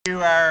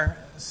Our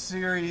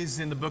series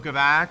in the book of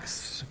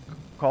Acts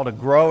called A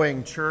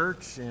Growing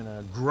Church in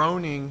a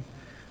Groaning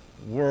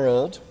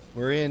World.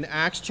 We're in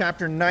Acts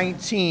chapter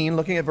 19,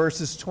 looking at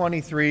verses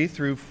 23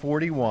 through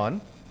 41,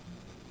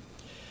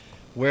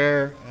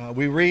 where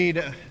we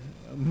read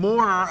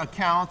more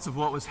accounts of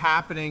what was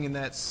happening in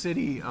that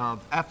city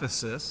of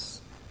Ephesus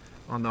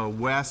on the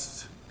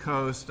west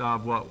coast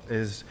of what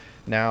is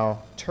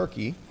now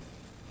Turkey.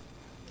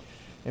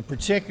 In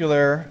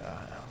particular,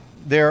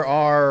 there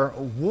are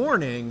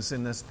warnings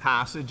in this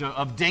passage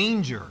of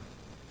danger.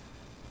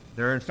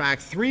 There are, in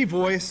fact, three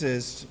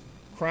voices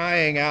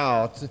crying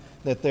out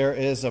that there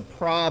is a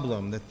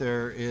problem, that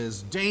there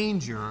is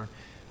danger,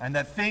 and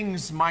that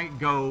things might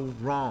go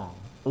wrong,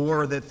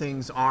 or that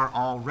things are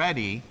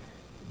already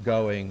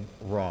going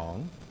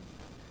wrong.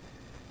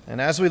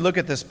 And as we look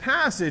at this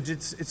passage,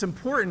 it's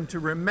important to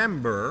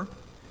remember,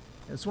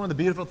 it's one of the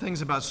beautiful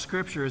things about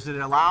Scripture, is that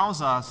it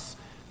allows us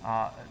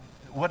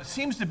what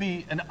seems to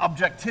be an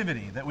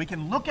objectivity, that we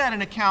can look at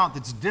an account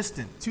that's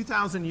distant,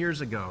 2,000 years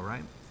ago,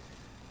 right?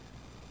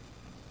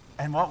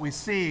 And what we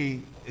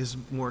see is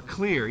more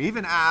clear.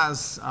 Even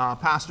as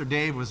Pastor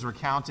Dave was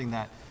recounting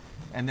that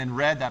and then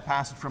read that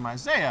passage from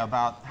Isaiah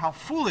about how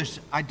foolish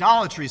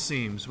idolatry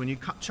seems when you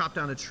chop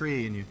down a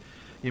tree and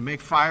you make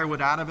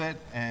firewood out of it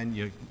and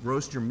you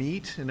roast your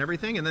meat and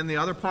everything, and then the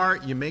other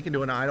part you make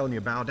into an idol and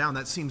you bow down.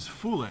 That seems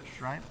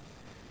foolish, right?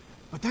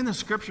 But then the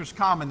Scriptures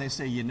come and they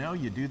say, you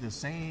do the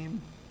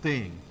same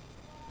thing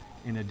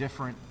in a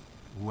different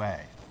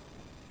way.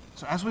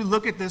 So as we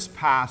look at this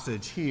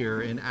passage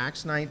here in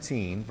Acts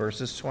 19,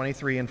 verses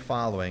 23 and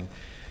following,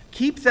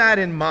 keep that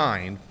in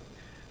mind,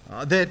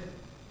 that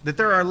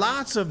there are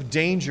lots of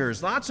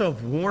dangers, lots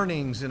of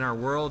warnings in our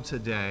world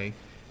today,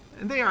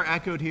 and they are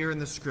echoed here in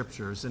the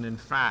Scriptures. And in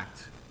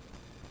fact,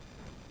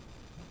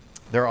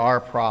 there are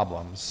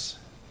problems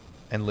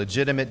and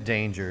legitimate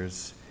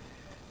dangers.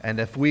 And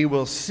if we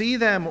will see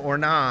them or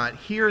not,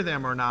 hear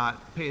them or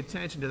not, pay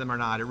attention to them or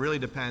not, it really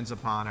depends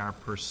upon our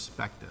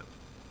perspective.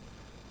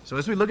 So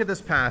as we look at this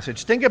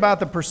passage, think about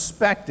the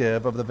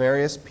perspective of the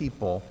various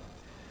people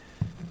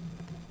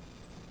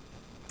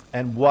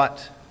and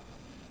what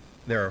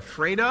they're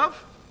afraid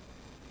of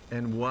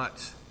and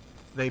what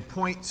they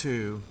point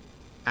to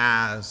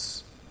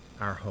as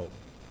our hope.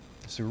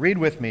 So read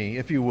with me,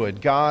 if you would,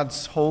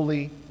 God's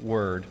holy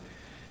word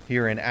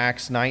here in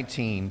Acts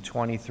 19,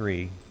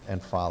 23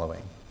 and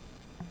following.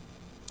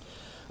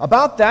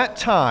 About that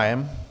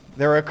time,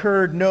 there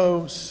occurred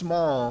no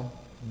small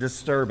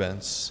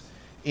disturbance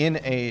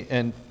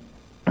concerning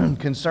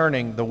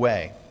the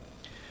way.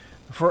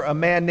 For a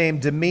man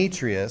named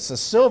Demetrius, a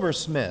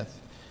silversmith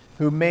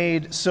who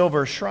made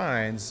silver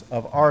shrines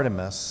of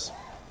Artemis,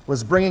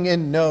 was bringing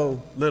in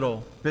no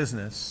little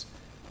business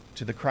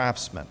to the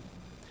craftsmen.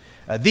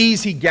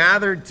 These he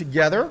gathered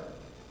together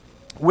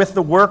with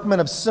the workmen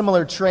of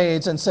similar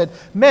trades and said,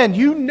 "Men,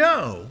 you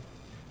know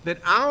that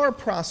our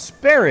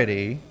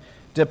prosperity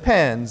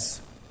depends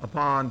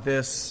upon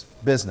this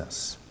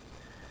business.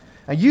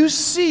 And you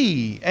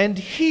see and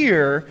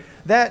hear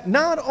that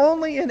not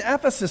only in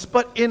Ephesus,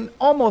 but in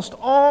almost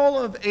all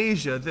of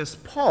Asia, this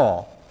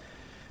Paul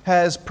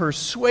has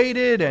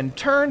persuaded and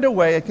turned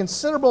away a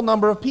considerable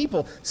number of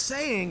people,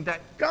 saying that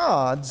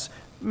gods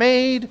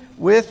made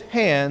with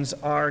hands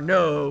are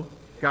no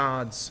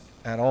gods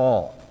at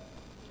all.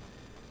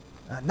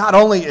 Not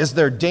only is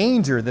there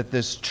danger that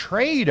this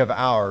trade of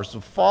ours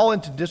will fall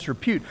into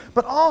disrepute,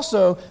 but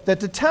also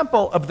that the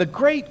temple of the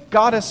great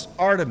goddess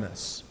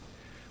Artemis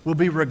will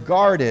be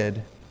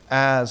regarded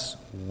as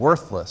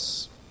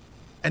worthless,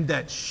 and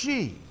that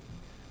she,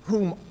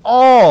 whom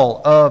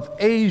all of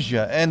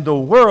Asia and the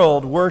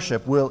world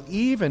worship, will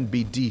even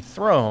be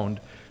dethroned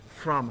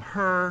from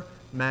her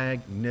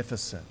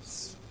magnificence."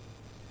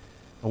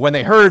 When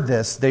they heard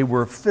this, they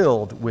were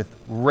filled with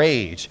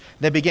rage.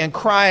 They began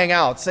crying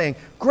out, saying,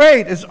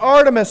 "Great is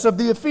Artemis of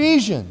the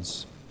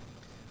Ephesians!"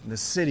 And the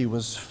city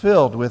was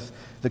filled with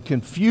the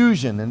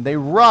confusion, and they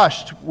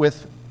rushed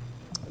with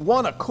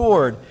one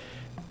accord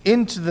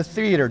into the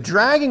theater,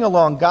 dragging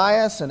along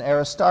Gaius and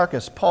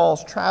Aristarchus,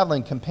 Paul's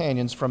traveling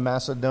companions from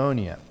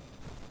Macedonia.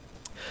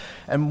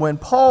 And when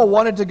Paul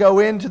wanted to go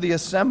into the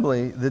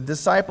assembly, the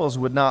disciples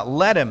would not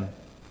let him.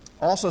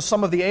 Also,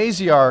 some of the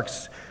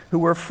Asiarchs, who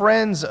were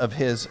friends of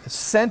his,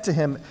 sent to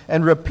him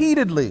and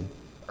repeatedly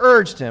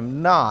urged him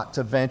not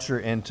to venture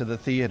into the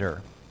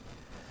theater.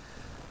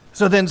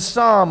 So then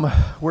some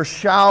were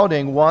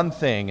shouting one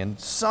thing and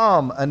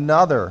some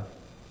another,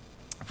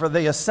 for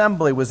the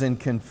assembly was in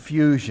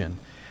confusion,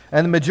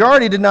 and the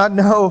majority did not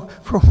know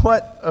for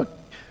what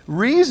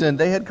reason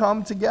they had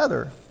come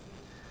together.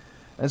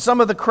 And some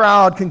of the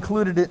crowd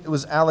concluded it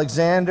was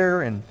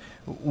Alexander, and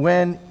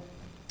when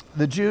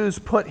the Jews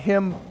put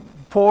him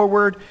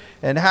forward,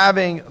 and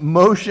having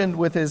motioned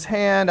with his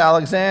hand,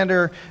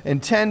 Alexander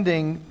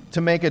intending to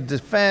make a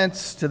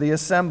defense to the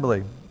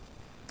assembly.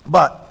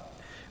 But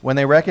when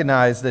they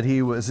recognized that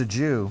he was a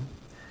Jew,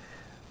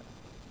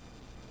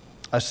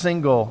 a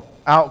single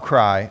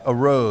outcry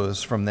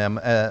arose from them.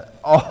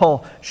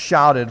 All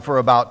shouted for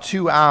about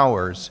 2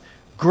 hours,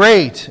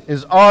 Great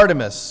is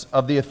Artemis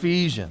of the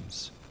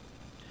Ephesians.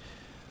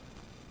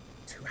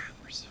 2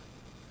 hours.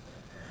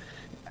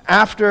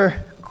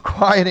 After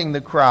quieting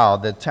the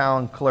crowd, the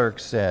town clerk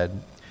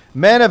said,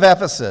 Men of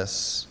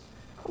Ephesus,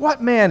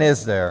 what man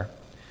is there,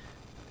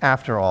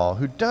 after all,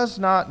 who does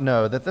not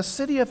know that the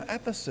city of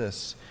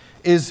Ephesus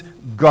is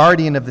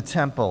guardian of the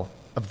temple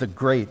of the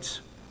great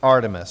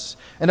Artemis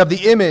and of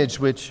the image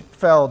which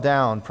fell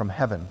down from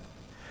heaven?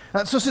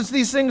 So since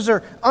these things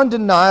are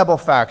undeniable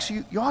facts,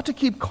 you ought to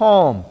keep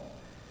calm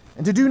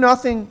and to do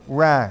nothing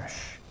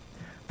rash.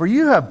 For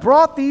you have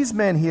brought these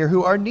men here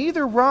who are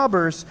neither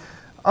robbers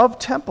of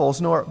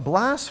temples nor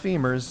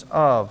blasphemers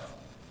of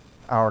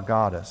our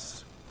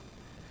goddess.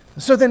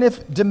 So then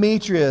if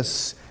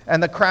Demetrius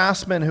and the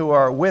craftsmen who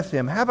are with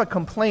him have a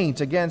complaint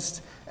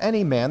against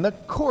any man, the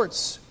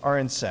courts are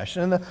in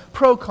session and the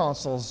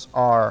proconsuls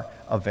are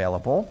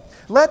available.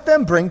 Let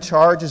them bring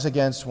charges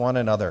against one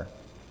another.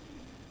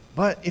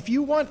 But if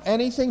you want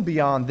anything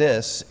beyond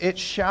this, it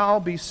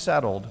shall be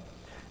settled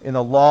in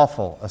the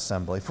lawful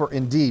assembly. For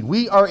indeed,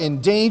 we are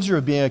in danger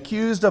of being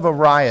accused of a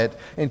riot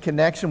in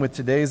connection with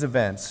today's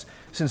events,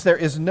 since there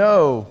is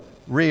no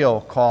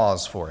real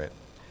cause for it.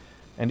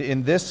 And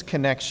in this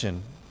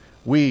connection,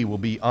 we will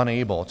be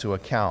unable to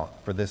account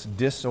for this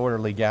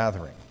disorderly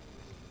gathering.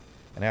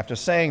 And after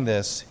saying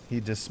this, he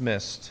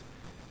dismissed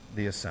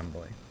the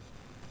assembly.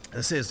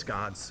 This is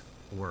God's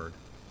word.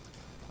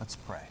 Let's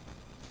pray.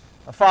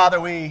 Father,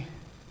 we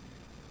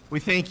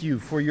thank you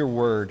for your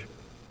word,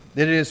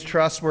 that it is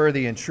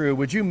trustworthy and true.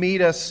 Would you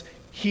meet us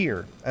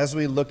here as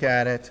we look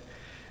at it,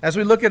 as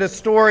we look at a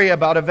story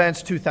about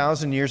events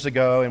 2,000 years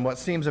ago in what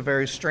seems a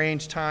very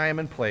strange time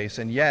and place,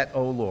 and yet,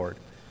 O Lord,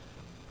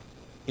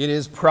 it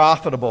is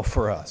profitable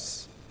for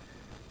us,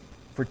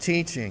 for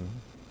teaching,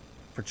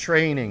 for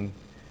training,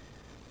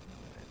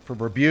 for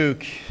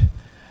rebuke,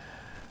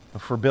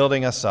 for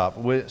building us up.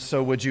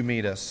 So would you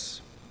meet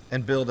us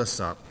and build us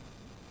up?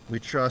 We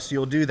trust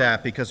you'll do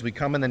that because we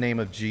come in the name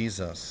of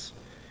Jesus,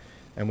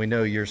 and we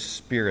know your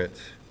Spirit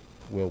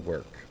will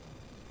work.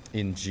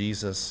 In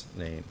Jesus'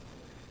 name,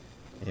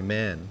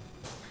 amen.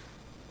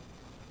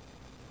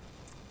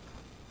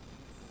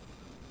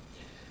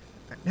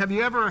 Have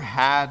you ever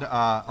had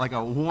like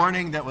a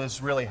warning that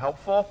was really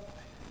helpful?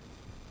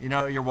 You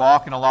know, you're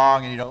walking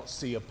along and you don't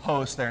see a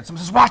post there, and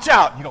someone says, watch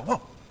out! And you go,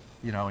 whoa!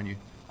 You know, and you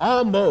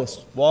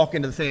almost walk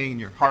into the thing, and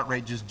your heart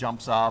rate just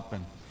jumps up,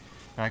 and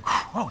you're like,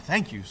 oh,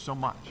 thank you so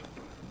much.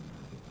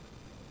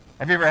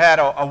 Have you ever had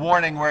a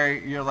warning where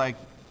you're like,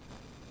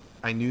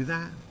 I knew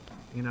that?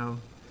 You know,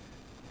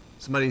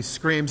 somebody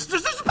screams,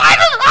 there's a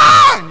spider!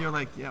 Ah! And you're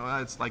like, yeah,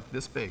 well, it's like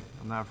this big.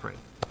 I'm not afraid.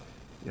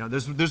 You know,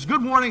 there's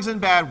good warnings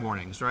and bad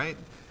warnings, right?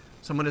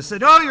 Someone has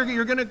said, oh,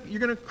 you're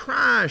gonna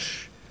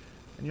crash.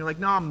 And you're like,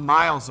 no, I'm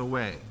miles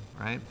away,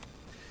 right?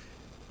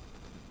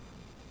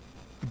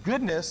 The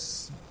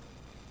goodness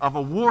of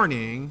a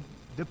warning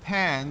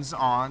depends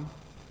on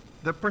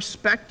the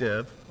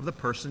perspective of the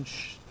person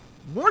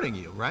warning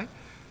you, right?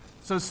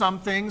 So some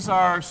things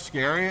are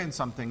scary and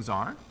some things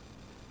aren't.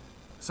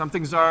 Some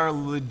things are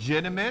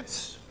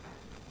legitimate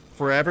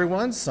for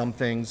everyone. Some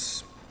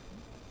things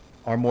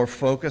are more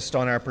focused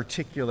on our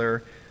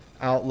particular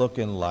outlook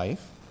in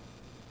life.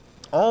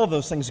 All of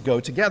those things go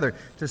together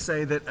to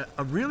say that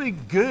a really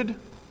good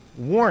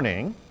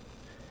warning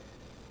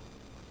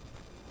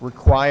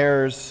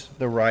requires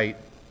the right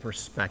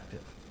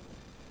perspective.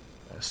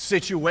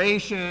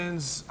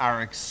 Situations,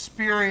 our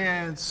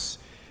experience,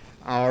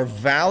 our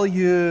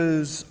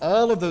values,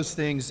 all of those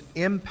things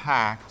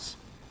impact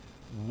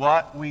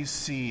what we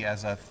see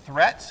as a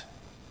threat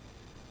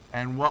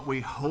and what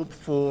we hope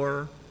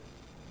for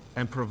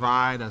and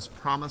provide as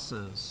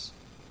promises.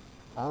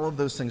 All of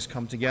those things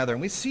come together.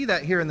 And we see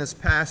that here in this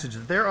passage.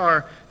 There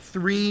are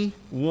 3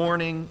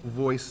 warning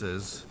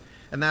voices,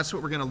 and that's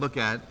what we're going to look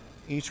at,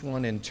 each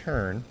one in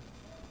turn.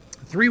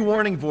 3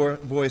 warning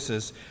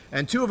voices,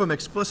 and 2 of them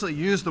explicitly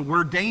use the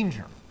word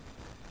danger.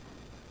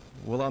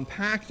 We'll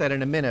unpack that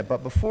in a minute,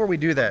 but before we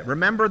do that,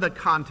 remember the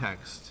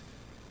context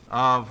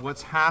of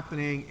what's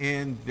happening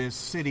in this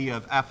city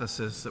of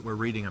Ephesus that we're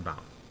reading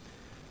about.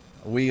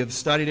 We have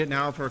studied it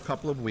now for a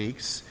couple of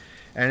weeks,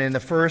 and in the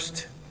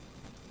first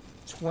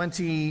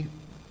 22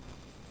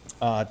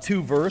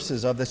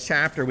 verses of this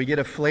chapter, we get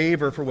a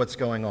flavor for what's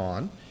going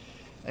on.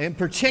 In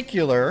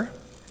particular,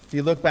 if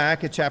you look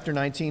back at chapter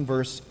 19,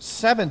 verse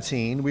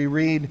 17, we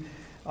read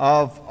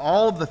of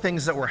all of the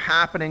things that were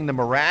happening, the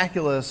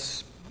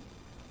miraculous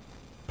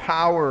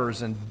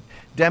powers and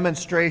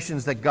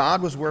demonstrations that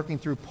God was working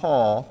through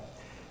Paul,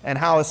 and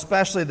how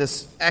especially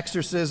this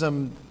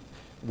exorcism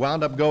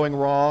wound up going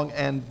wrong.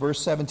 And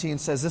verse 17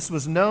 says, this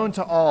was known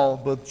to all,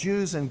 both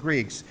Jews and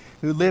Greeks,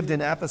 who lived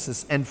in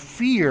Ephesus, and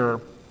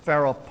fear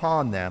fell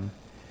upon them,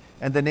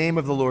 and the name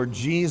of the Lord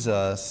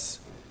Jesus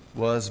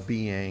was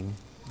being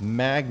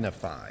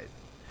magnified.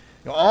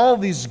 All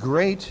these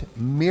great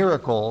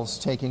miracles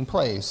taking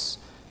place,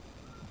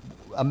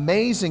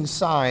 amazing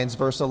signs,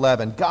 verse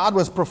 11. God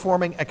was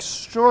performing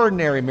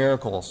extraordinary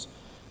miracles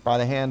by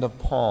the hand of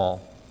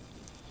Paul.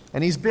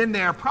 And he's been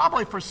there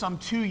probably for some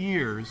 2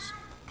 years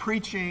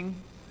preaching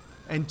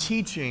and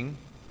teaching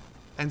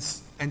and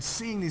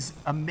seeing these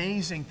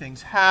amazing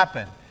things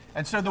happen.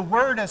 And so the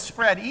word has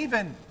spread,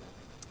 even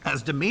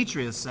as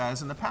Demetrius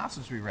says in the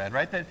passage we read,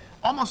 right? That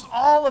almost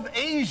all of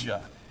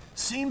Asia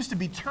seems to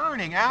be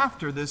turning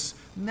after this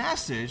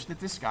message that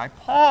this guy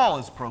Paul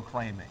is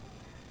proclaiming.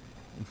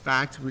 In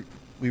fact,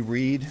 we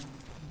read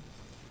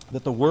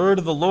that the word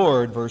of the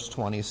Lord, verse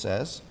 20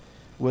 says,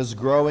 was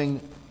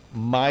growing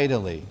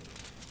mightily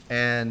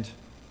and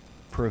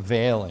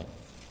prevailing.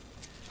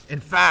 In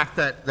fact,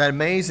 that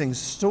amazing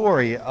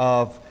story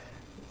of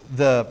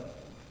the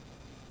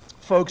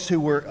folks who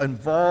were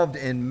involved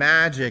in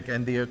magic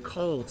and the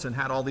occult and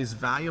had all these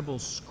valuable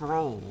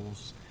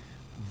scrolls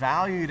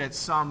valued at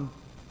some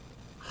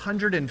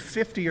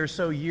 150 or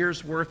so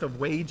years worth of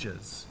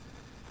wages,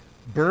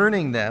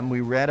 burning them. We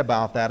read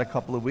about that a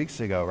couple of weeks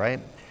ago, right?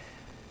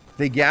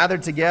 They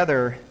gathered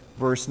together,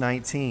 verse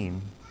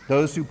 19.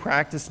 Those who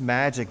practiced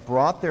magic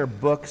brought their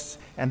books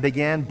and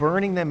began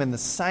burning them in the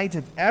sight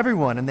of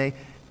everyone, and they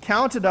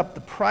counted up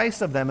the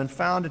price of them and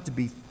found it to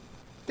be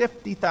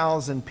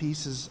 50,000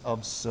 pieces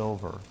of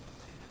silver.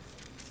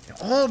 And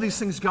all these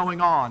things going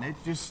on,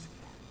 it's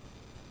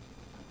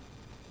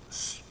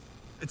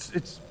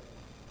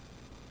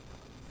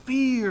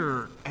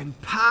fear and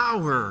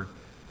power,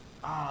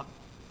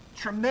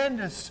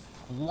 tremendous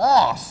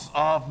loss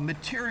of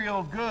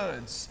material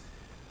goods,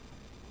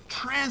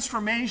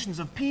 transformations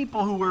of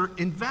people who were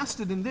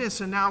invested in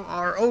this and now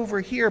are over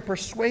here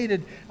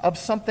persuaded of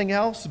something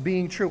else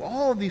being true.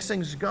 All of these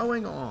things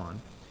going on.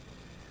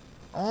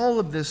 All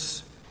of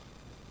this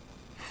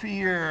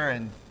fear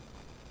and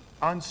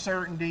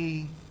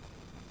uncertainty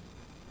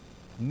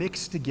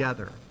mixed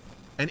together.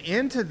 And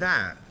into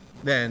that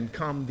then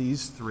come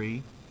these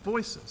three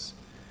voices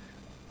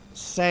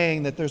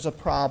saying that there's a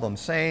problem,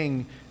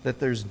 saying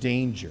that there's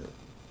danger.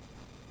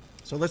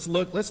 So let's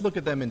look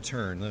at them in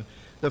turn.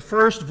 The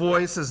first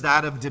voice is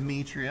that of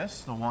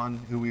Demetrius, the one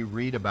who we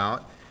read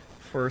about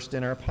first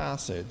in our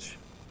passage.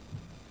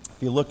 If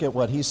you look at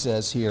what he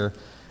says here,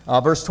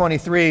 verse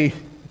 23,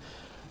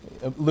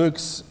 Luke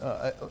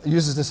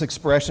uses this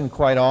expression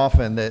quite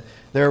often, that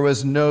there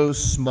was no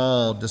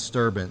small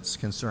disturbance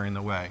concerning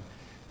the way.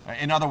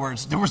 In other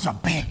words, there was a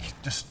big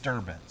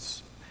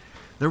disturbance.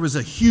 There was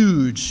a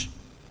huge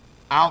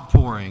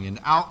outpouring and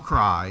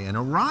outcry and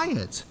a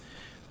riot.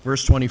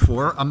 Verse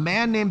 24, a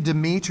man named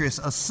Demetrius,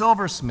 a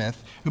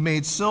silversmith who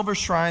made silver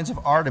shrines of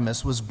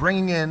Artemis, was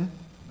bringing in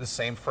the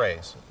same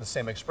phrase, the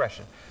same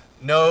expression,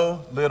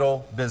 no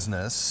little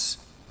business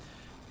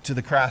to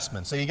the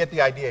craftsmen. So you get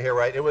the idea here,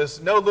 right? It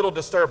was no little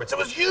disturbance. It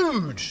was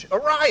huge, a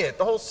riot,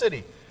 the whole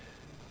city.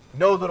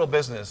 No little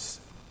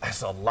business.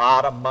 That's a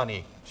lot of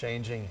money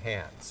changing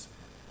hands.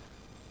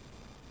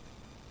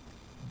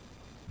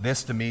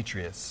 This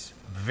Demetrius,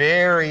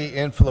 very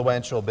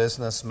influential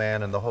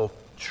businessman in the whole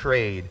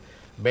trade,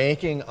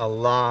 making a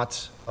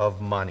lot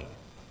of money.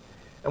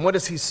 And what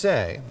does he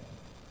say?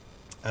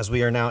 As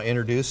we are now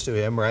introduced to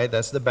him, right?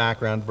 That's the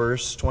background,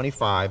 verse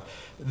 25.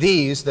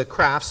 These, the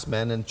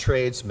craftsmen and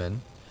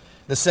tradesmen,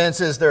 the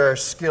sense is there are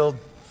skilled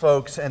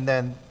folks and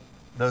then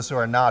those who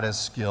are not as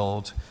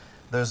skilled.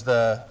 There's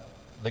the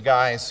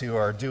guys who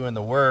are doing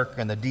the work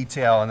and the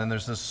detail, and then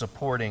there's the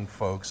supporting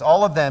folks.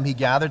 All of them he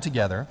gathered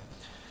together.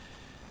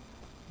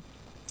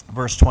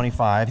 Verse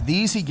 25,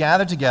 these he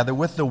gathered together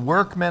with the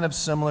workmen of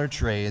similar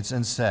trades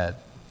and said,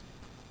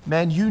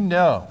 men, you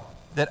know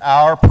that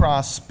our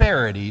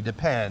prosperity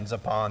depends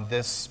upon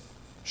this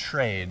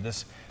trade,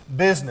 this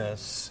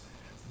business,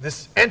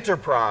 this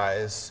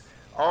enterprise,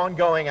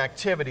 ongoing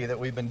activity that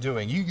we've been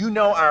doing. You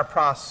know our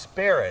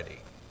prosperity.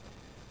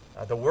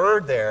 The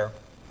word there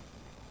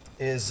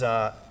is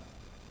a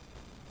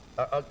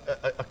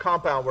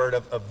compound word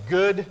of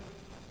good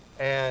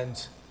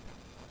and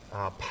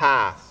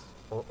path.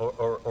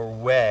 Or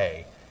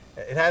way.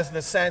 It has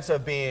the sense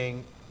of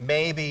being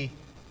maybe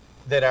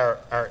that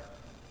our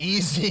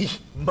easy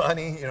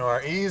money,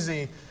 our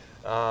easy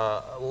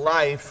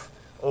life,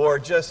 or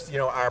just,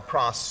 our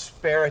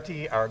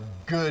prosperity, our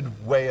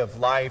good way of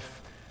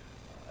life,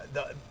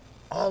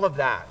 all of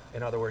that,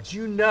 in other words.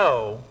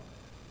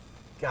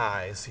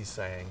 Guys, he's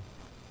saying,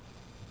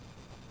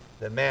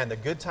 that man, the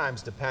good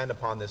times depend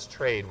upon this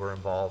trade we're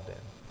involved in.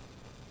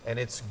 And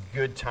it's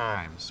good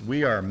times.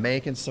 We are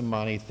making some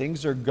money.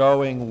 Things are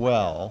going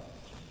well.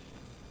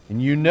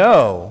 And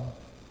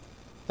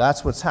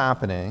that's what's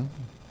happening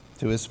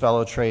to his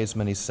fellow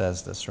tradesmen. He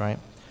says this, right?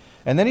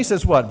 And then he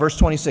says what? Verse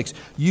 26.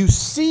 You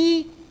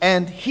see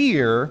and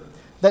hear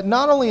that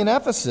not only in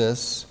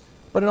Ephesus,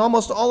 but in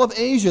almost all of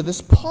Asia,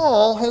 this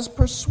Paul has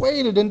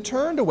persuaded and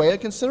turned away a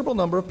considerable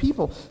number of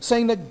people,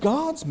 saying that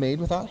gods made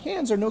without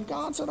hands are no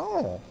gods at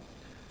all.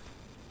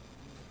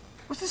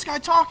 What's this guy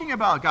talking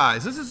about,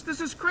 guys?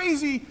 This is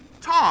crazy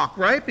talk,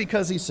 right?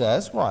 Because he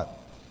says what?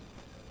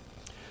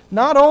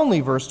 Not only,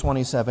 verse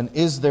 27,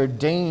 is there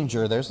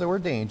danger, there's the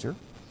word danger.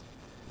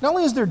 Not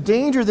only is there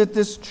danger that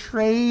this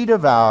trade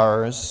of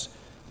ours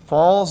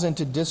falls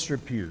into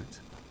disrepute.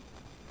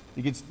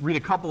 You can read a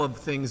couple of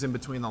things in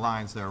between the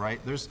lines there, right?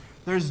 There's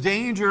There's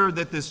danger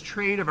that this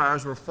trade of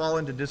ours will fall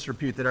into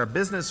disrepute, that our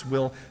business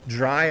will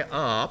dry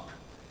up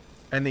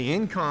and the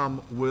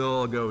income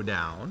will go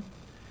down.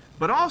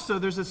 But also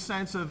there's a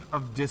sense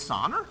of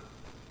dishonor.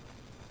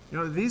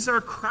 These are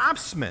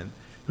craftsmen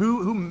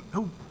who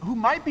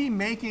might be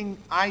making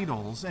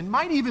idols and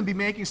might even be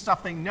making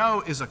stuff they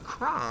know is a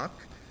crock,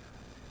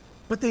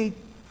 but they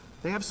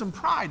have some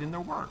pride in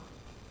their work.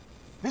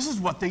 This is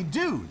what they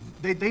do.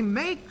 They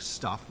make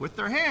stuff with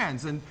their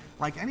hands. And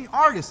like any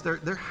artist,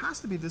 there has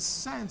to be this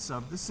sense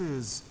of this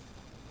is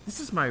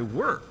my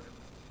work.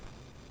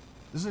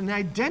 This is an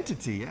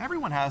identity.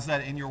 Everyone has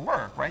that in your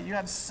work, right? You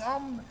have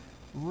some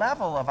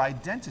level of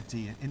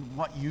identity in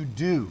what you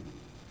do.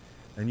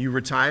 And you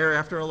retire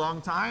after a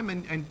long time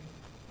and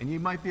you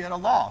might be at a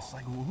loss.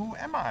 Like, well, who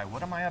am I?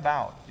 What am I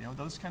about?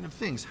 Those kind of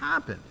things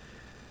happen.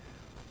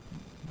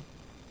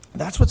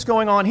 That's what's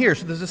going on here.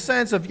 So there's a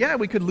sense of,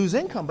 we could lose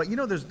income, but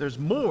there's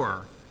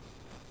more.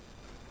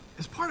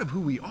 It's part of who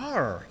we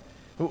are.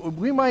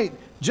 We might,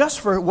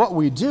 just for what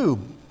we do,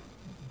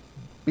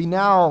 be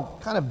now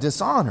kind of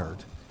dishonored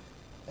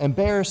and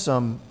bear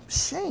some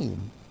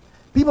shame.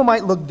 People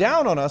might look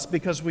down on us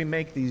because we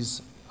make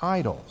these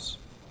idols.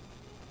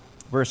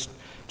 Verse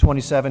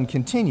 27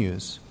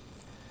 continues.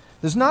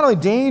 There's not only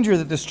danger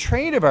that this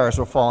trade of ours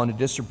will fall into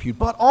disrepute,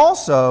 but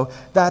also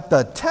that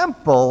the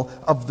temple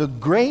of the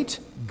great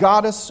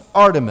goddess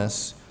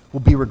Artemis will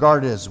be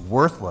regarded as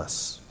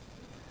worthless.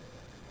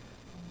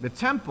 The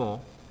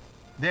temple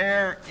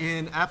there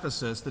in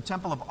Ephesus, the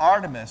temple of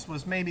Artemis,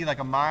 was maybe like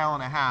 1.5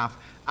 miles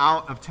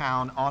out of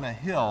town on a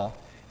hill,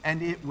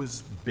 and it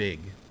was big.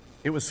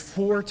 It was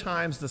 4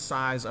 times the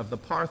size of the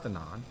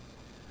Parthenon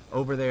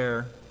over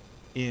there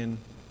in,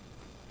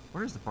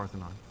 where is the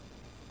Parthenon?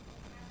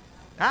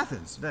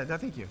 Athens.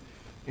 Thank you.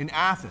 In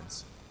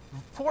Athens.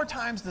 4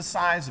 times the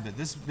size of it.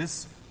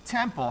 This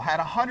temple had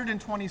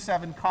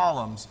 127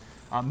 columns,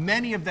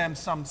 many of them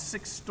some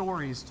 6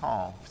 stories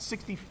tall,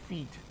 60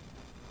 feet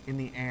in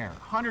the air.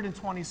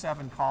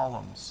 127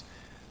 columns.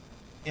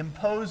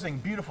 Imposing,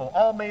 beautiful,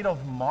 all made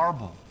of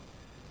marble.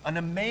 An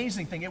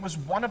amazing thing. It was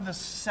one of the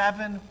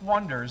 7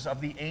 wonders of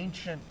the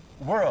ancient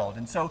world.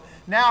 And so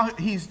now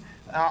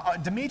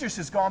Demetrius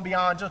has gone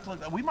beyond just,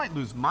 look, we might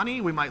lose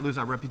money, we might lose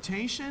our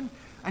reputation.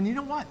 And you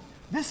know what?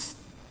 This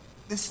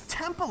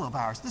temple of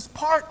ours, this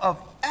part of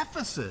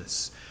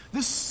Ephesus,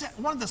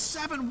 one of the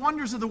 7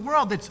 wonders of the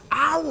world that's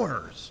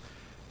ours.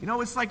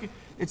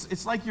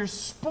 It's like your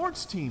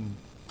sports team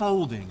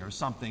folding or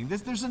something.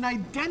 There's an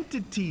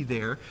identity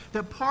there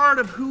that part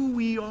of who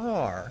we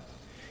are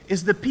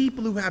is the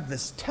people who have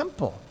this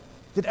temple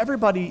that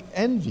everybody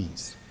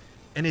envies.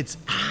 And it's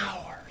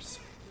ours.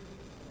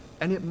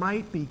 And it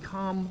might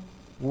become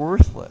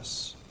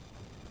worthless.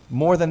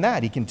 More than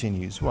that, he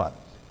continues, what?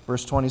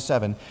 Verse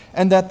 27,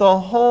 and that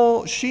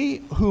she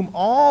whom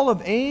all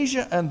of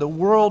Asia and the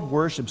world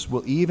worships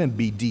will even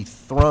be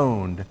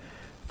dethroned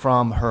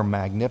from her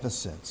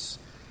magnificence.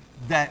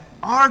 That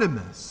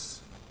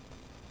Artemis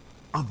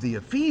of the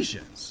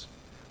Ephesians,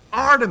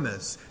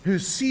 Artemis,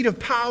 whose seat of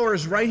power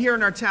is right here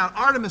in our town,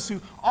 Artemis, who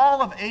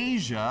all of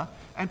Asia,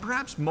 and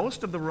perhaps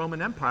most of the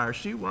Roman Empire,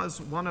 she was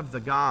one of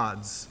the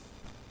gods,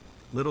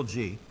 little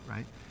g,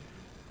 right?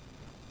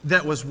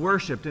 That was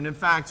worshipped. And in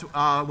fact,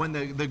 when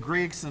the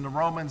Greeks and the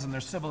Romans and their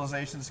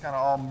civilizations kind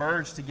of all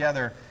merged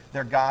together,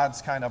 their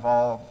gods kind of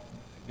all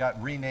got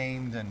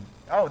renamed. And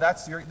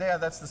that's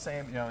the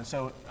same. And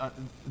so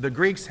the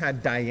Greeks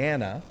had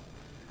Diana,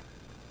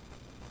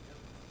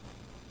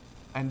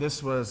 and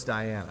this was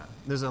Diana.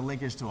 There's a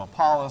linkage to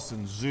Apollo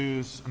and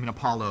Zeus, and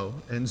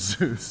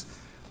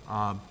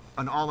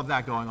all of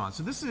that going on.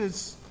 So this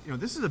is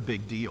a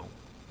big deal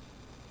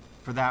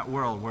for that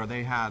world where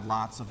they had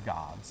lots of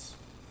gods.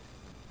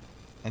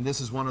 And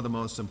this is one of the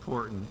most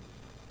important.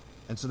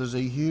 And so there's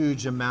a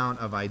huge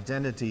amount of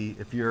identity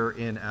if you're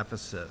in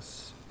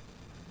Ephesus.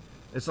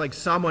 It's like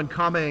someone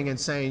coming and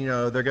saying,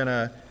 they're going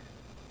to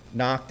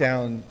knock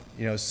down,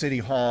 City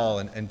Hall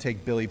and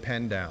take Billy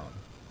Penn down,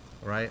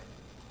 right?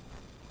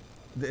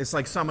 It's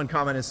like someone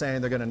coming and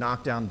saying they're going to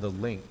knock down the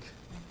Link,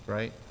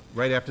 right?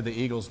 Right after the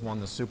Eagles won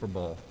the Super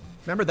Bowl.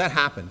 Remember, that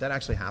happened. That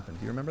actually happened.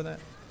 Do you remember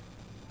that?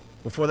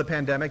 Before the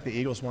pandemic, the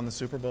Eagles won the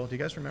Super Bowl. Do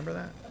you guys remember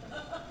that?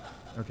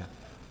 Okay.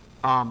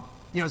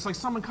 It's like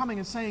someone coming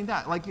and saying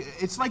that. Like,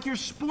 it's like your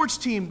sports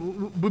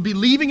team would be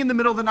leaving in the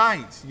middle of the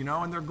night,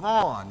 and they're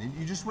gone. And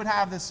you just would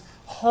have this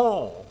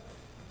hole,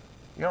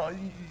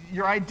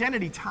 your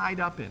identity tied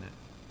up in it.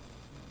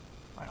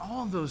 Right?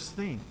 All of those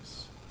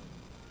things.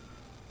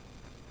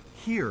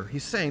 Here,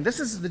 he's saying this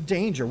is the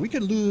danger. We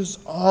could lose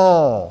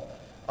all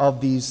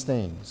of these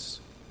things.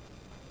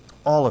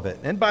 All of it.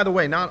 And by the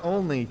way, not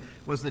only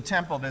was the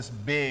temple this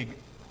big,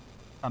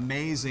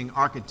 amazing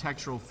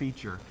architectural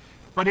feature,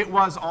 but it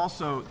was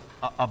also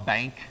a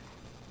bank,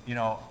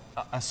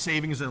 a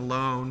savings and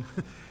loan.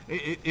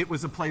 It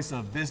was a place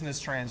of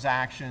business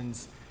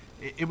transactions.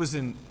 It was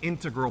an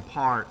integral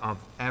part of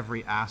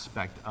every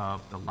aspect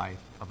of the life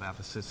of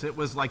Ephesus. It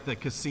was like the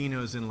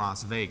casinos in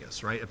Las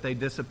Vegas, right? If they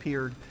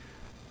disappeared,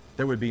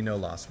 there would be no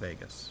Las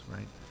Vegas,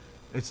 right?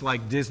 It's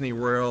like Disney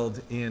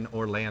World in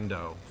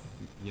Orlando,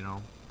 you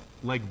know,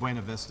 Lake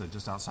Buena Vista,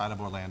 just outside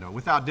of Orlando.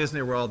 Without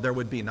Disney World, there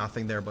would be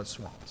nothing there but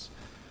swamps.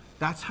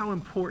 That's how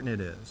important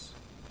it is.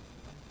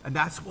 And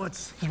that's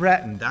what's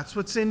threatened. That's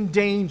what's in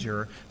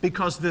danger,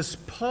 because this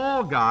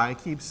Paul guy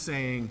keeps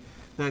saying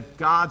that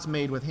gods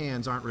made with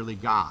hands aren't really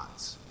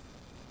gods.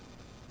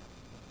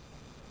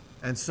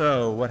 And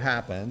so what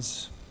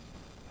happens?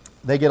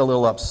 They get a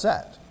little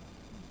upset.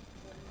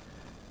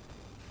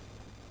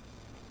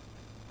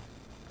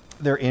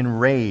 They're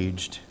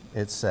enraged,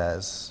 it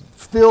says,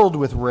 filled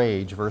with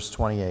rage, verse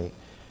 28.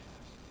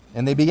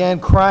 And they began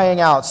crying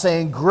out,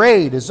 saying,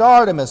 "Great is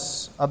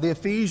Artemis of the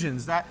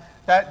Ephesians." That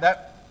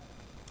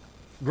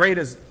great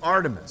is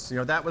Artemis. You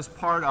know, that was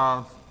part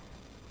of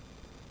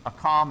a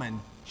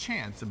common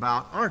chant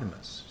about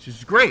Artemis.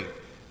 She's great,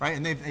 right?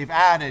 And they've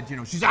added, you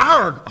know, she's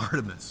our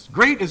Artemis.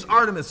 Great is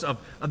Artemis of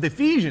the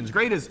Ephesians.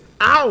 Great is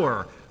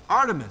our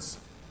Artemis.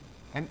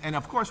 And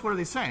of course, what are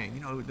they saying?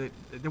 You know,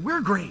 that we're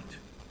great.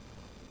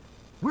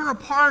 We're a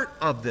part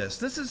of this.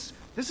 This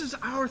is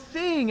our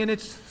thing, and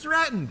it's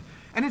threatened.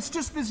 And it's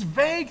just this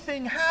vague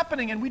thing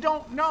happening, and we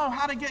don't know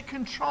how to get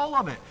control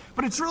of it.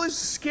 But it's really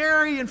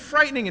scary and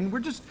frightening, and we're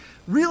just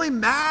really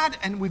mad,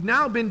 and we've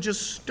now been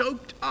just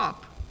stoked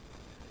up.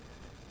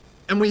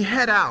 And we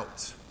head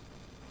out.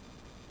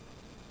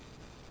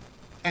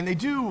 And they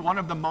do one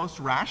of the most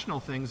rational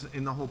things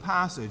in the whole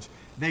passage.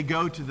 They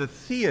go to the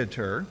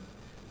theater,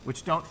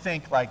 which don't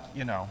think like,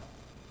 you know,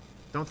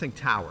 don't think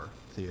tower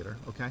theater,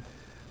 okay?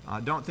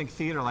 Don't think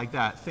theater like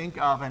that.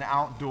 Think of an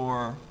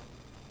outdoor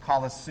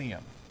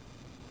coliseum.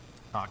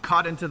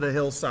 Cut into the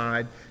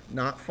hillside,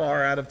 not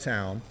far out of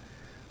town.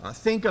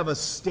 Think of a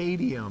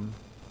stadium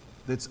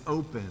that's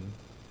open,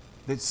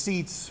 that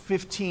seats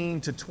 15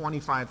 to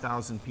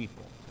 25,000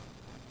 people.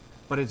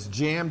 But it's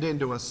jammed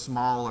into a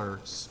smaller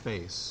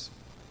space.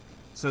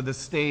 So the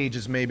stage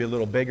is maybe a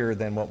little bigger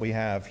than what we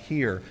have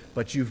here,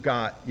 but you've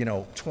got, you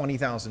know,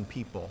 20,000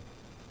 people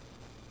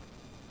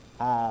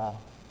all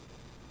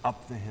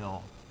up the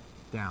hill,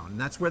 down. And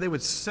that's where they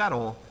would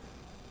settle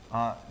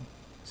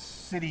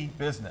city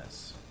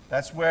business.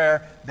 That's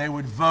where they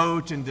would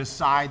vote and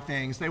decide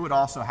things. They would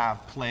also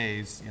have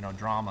plays, you know,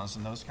 dramas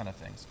and those kind of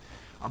things.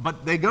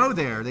 But they go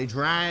there. They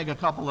drag a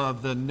couple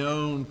of the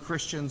known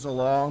Christians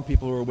along,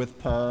 people who are with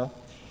Paul,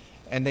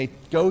 and they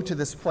go to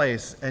this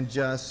place and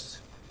just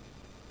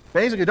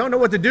basically don't know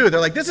what to do. They're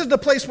like, this is the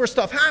place where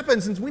stuff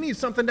happens, and we need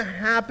something to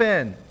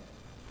happen.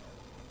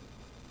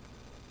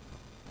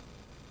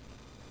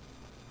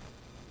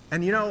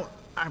 And you know,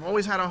 I've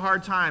always had a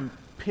hard time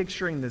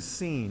picturing this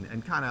scene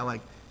and kind of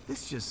like,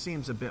 this just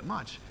seems a bit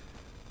much.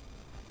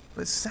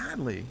 But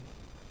sadly,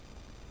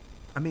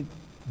 I mean,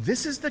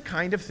 this is the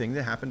kind of thing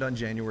that happened on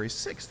January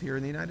 6th here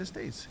in the United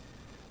States.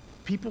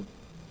 People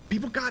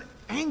got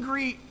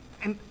angry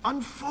and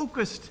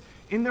unfocused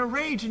in their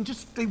rage, and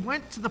just they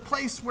went to the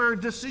place where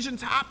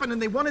decisions happen,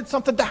 and they wanted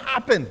something to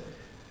happen.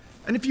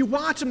 And if you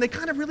watch them, they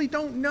kind of really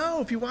don't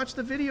know. If you watch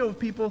the video of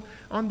people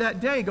on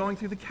that day going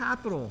through the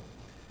Capitol,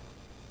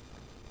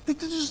 they're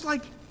just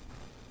like,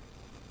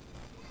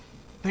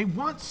 they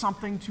want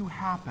something to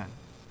happen.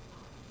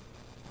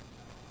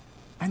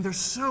 And they're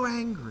so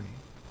angry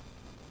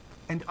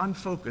and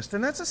unfocused.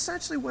 And that's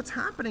essentially what's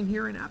happening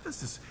here in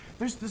Ephesus.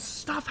 There's this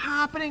stuff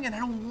happening, and I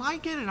don't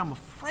like it, and I'm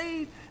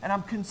afraid, and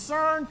I'm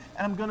concerned,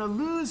 and I'm going to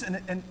lose,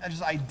 and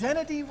there's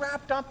identity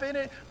wrapped up in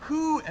it.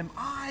 Who am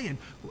I?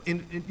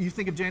 And you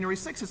think of January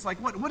 6th, it's like,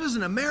 what is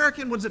an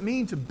American? What does it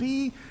mean to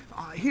be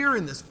here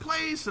in this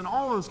place? And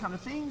all those kind of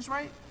things,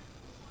 right?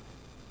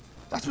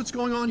 That's what's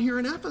going on here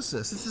in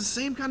Ephesus. It's the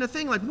same kind of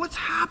thing. Like, what's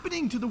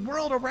happening to the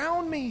world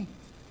around me?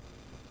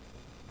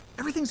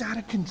 Everything's out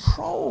of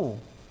control.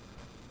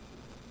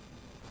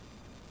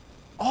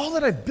 All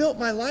that I've built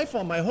my life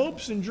on, my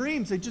hopes and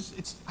dreams, it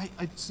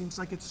seems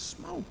like it's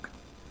smoke.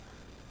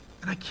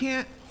 And I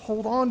can't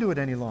hold on to it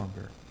any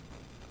longer.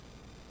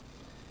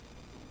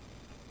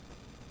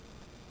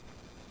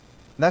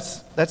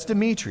 That's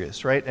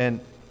Demetrius, right? And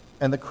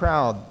the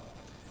crowd.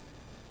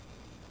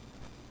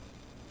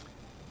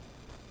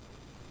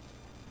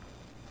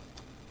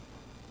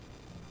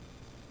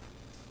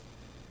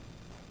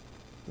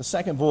 The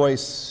second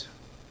voice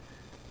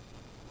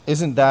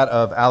isn't that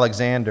of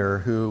Alexander,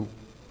 who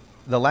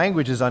the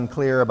language is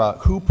unclear about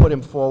who put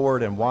him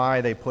forward and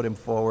why they put him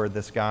forward,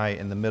 this guy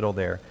in the middle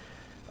there.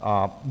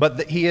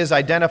 But he is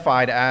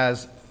identified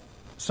as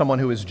someone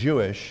who is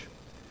Jewish,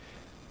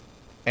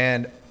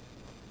 and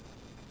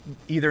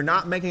either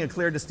not making a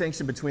clear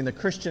distinction between the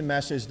Christian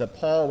message that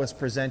Paul was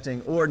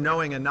presenting, or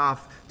knowing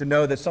enough to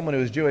know that someone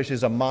who is Jewish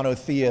is a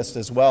monotheist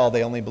as well.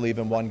 They only believe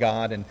in one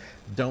God and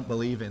don't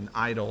believe in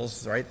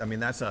idols, right? I mean,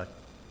 that's a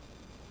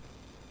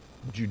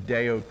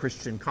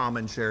Judeo-Christian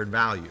common shared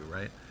value,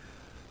 right?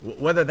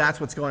 Whether that's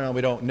what's going on,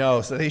 we don't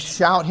know. So they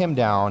shout him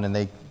down, and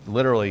they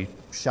literally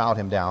shout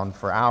him down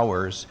for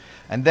hours.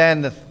 And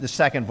then the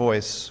second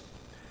voice,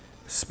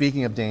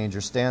 speaking of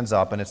danger, stands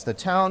up, and it's the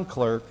town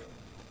clerk.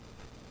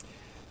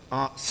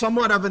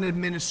 Somewhat of an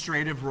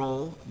administrative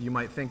role, you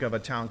might think of a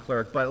town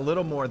clerk, but a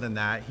little more than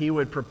that. He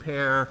would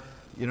prepare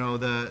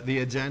the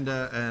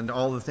agenda and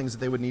all the things that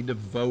they would need to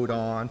vote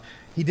on.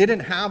 He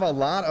didn't have a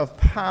lot of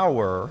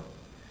power,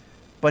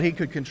 but he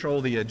could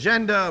control the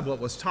agenda of what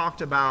was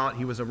talked about.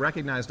 He was a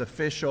recognized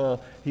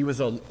official. He was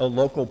a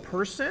local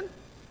person,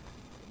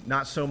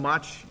 not so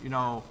much,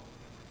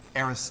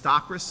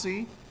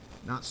 aristocracy,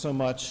 not so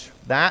much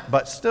that,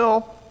 but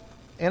still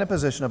in a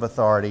position of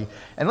authority.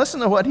 And listen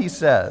to what he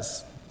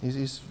says.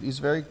 He's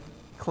very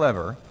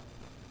clever.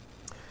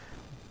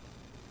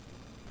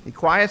 He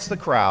quiets the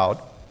crowd,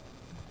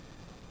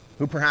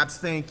 who perhaps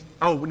think,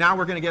 oh, now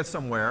we're going to get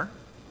somewhere.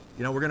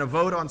 We're going to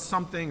vote on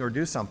something or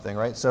do something,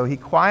 right? So he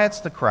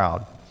quiets the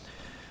crowd.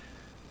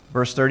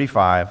 Verse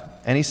 35,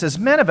 and he says,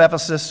 "Men of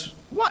Ephesus,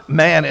 what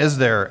man is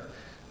there,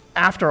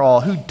 after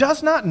all, who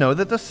does not know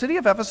that the city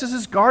of Ephesus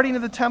is guardian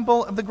of the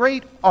temple of the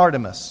great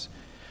Artemis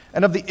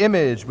and of the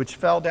image which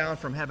fell down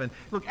from heaven?"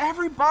 Look,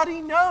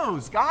 everybody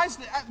knows, guys.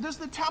 There's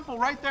the temple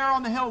right there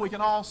on the hill. We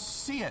can all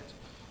see it.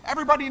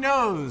 Everybody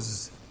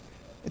knows.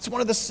 It's one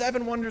of the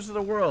 7 wonders of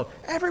the world.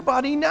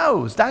 Everybody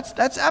knows. That's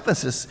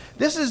Ephesus.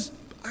 This is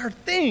our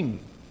thing.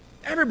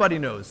 Everybody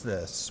knows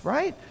this,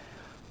 right?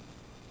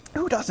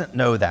 Who doesn't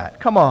know that?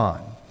 Come on.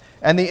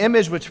 And the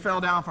image which fell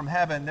down from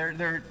heaven,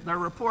 there are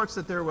reports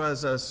that there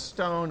was a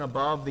stone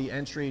above the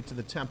entry to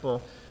the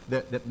temple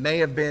that may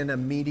have been a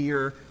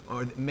meteor,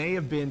 or it may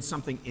have been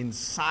something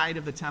inside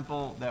of the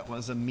temple that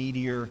was a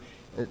meteor.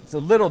 It's a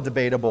little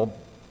debatable,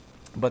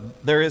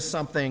 but there is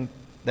something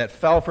that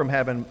fell from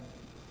heaven,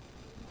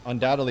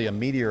 undoubtedly a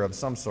meteor of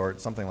some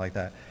sort, something like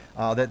that,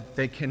 that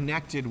they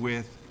connected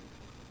with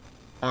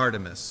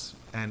Artemis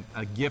and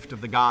a gift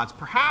of the gods.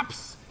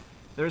 Perhaps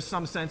there's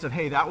some sense of,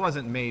 hey, that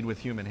wasn't made with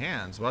human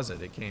hands, was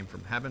it? It came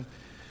from heaven.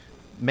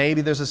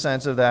 Maybe there's a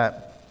sense of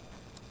that.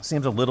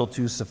 Seems a little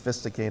too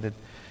sophisticated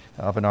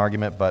of an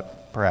argument,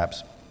 but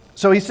perhaps.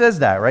 So he says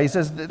that, right? He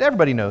says that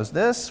everybody knows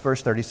this,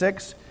 verse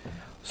 36.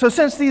 So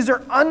since these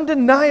are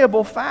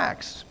undeniable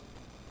facts,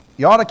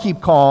 you ought to keep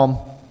calm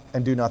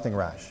and do nothing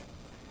rash.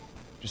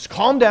 Just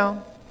calm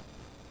down.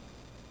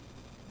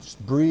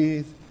 Just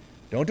breathe.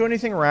 Don't do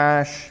anything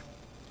rash.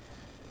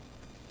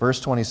 Verse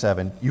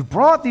 27, "You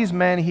brought these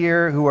men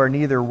here who are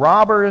neither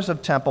robbers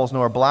of temples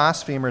nor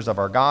blasphemers of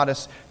our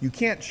goddess." You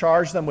can't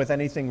charge them with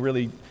anything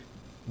really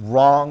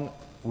wrong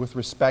with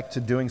respect to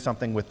doing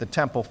something with the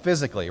temple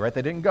physically, right?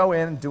 They didn't go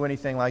in and do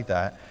anything like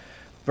that.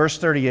 Verse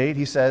 38,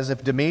 he says,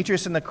 "If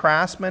Demetrius and the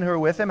craftsmen who are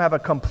with him have a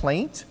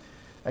complaint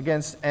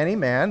against any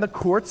man, the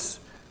courts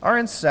are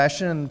in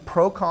session and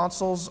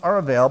proconsuls are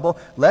available.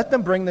 Let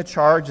them bring the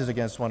charges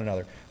against one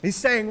another." He's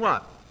saying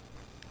what?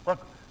 Look,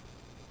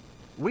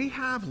 we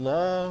have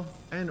law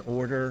and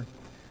order.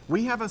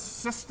 We have a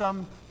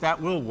system that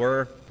will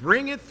work.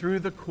 Bring it through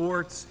the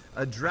courts.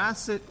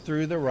 Address it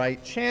through the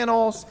right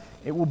channels.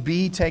 It will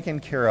be taken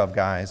care of,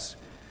 guys.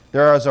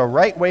 There is a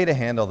right way to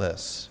handle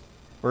this.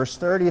 Verse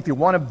 30, if you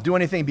want to do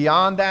anything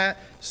beyond that,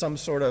 some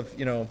sort of,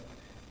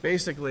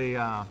 basically,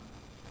 what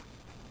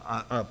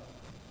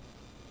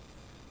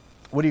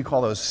do you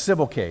call those?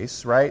 Civil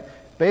case, right?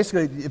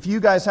 Basically, if you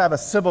guys have a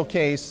civil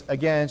case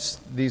against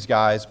these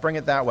guys, bring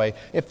it that way.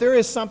 If there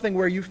is something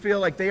where you feel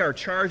like they are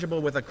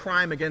chargeable with a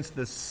crime against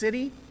the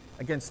city,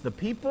 against the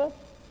people,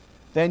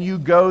 then you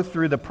go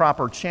through the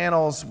proper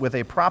channels with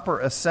a proper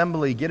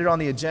assembly, get it on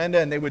the agenda,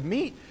 and they would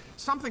meet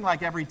something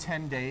like every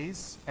 10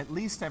 days, at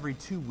least every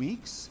 2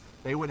 weeks.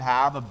 They would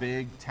have a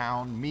big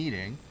town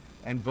meeting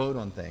and vote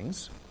on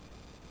things.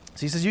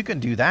 So he says, you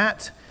can do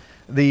that.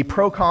 The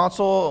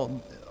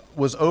proconsul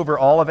was over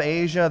all of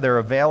Asia. They're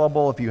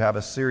available if you have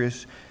a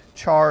serious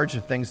charge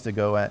of things to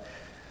go at.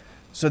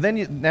 So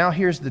then now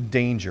here's the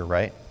danger,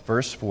 right?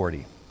 Verse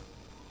 40.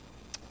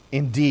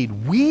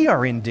 Indeed, we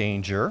are in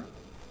danger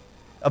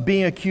of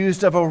being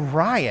accused of a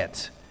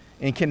riot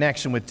in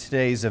connection with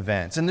today's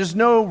events. And there's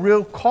no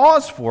real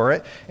cause for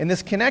it. In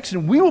this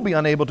connection, we will be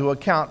unable to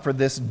account for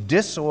this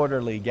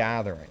disorderly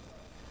gathering.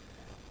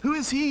 Who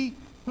is he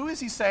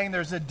saying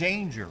there's a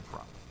danger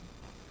from?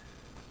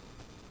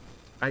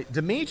 Right?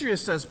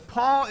 Demetrius says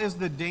Paul is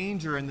the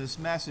danger in this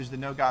message that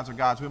no gods are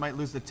gods. We might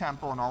lose the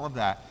temple and all of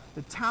that.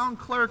 The town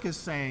clerk is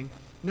saying,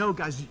 no,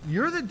 guys,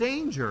 you're the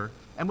danger.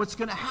 And what's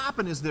going to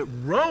happen is that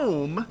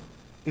Rome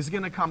is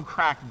going to come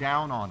crack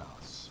down on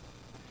us.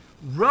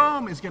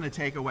 Rome is going to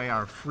take away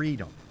our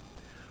freedom.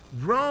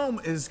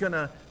 Rome is going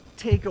to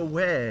take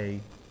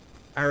away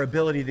our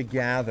ability to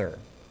gather.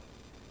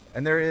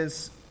 And there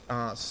is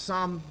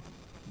some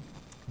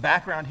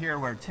background here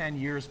where 10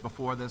 years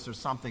before this or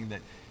something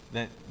that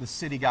the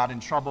city got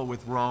in trouble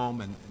with Rome,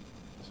 and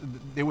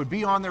they would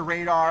be on their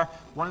radar.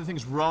 One of the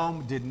things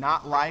Rome did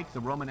not like, the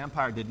Roman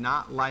Empire did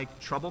not like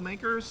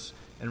troublemakers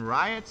and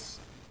riots,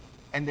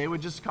 and they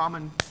would just come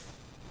and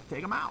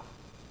take them out,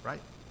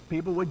 right?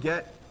 People would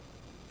get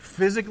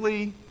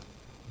physically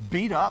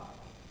beat up,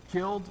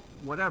 killed,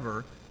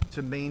 whatever,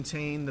 to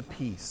maintain the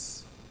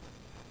peace.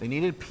 They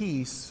needed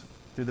peace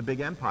through the big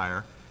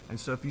empire, and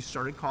so if you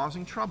started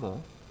causing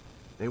trouble,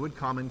 they would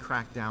come and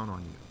crack down on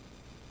you.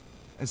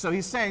 And so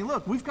he's saying,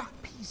 look, we've got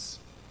peace.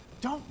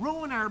 Don't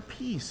ruin our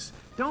peace.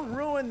 Don't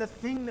ruin the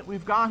thing that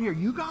we've got here.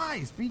 You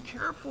guys, be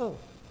careful.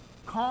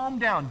 Calm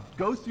down.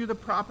 Go through the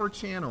proper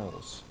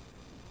channels.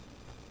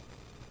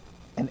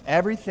 And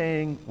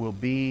everything will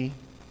be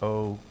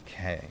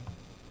okay.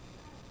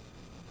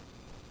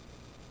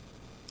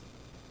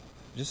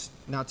 Just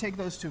now take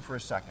those two for a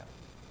second.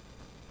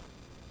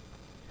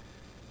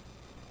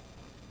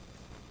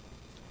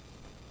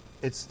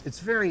 It's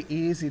very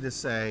easy to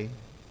say,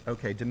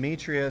 okay,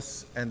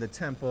 Demetrius and the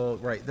temple,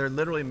 right, they're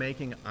literally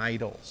making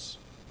idols.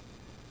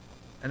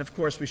 And of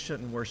course we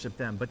shouldn't worship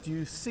them. But do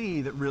you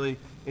see that really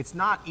it's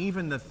not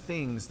even the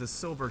things, the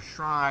silver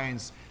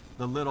shrines,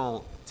 the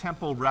little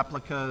temple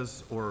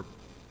replicas or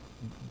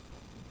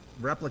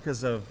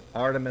replicas of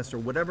Artemis or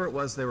whatever it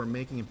was they were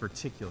making in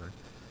particular,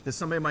 that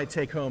somebody might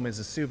take home as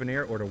a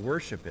souvenir or to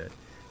worship it,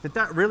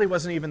 that really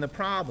wasn't even the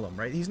problem,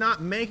 right? He's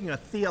not making a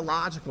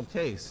theological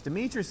case.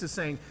 Demetrius is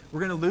saying we're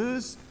going to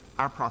lose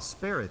our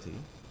prosperity.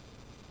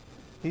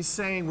 He's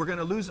saying we're going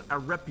to lose our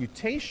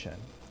reputation.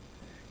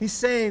 He's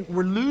saying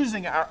we're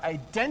losing our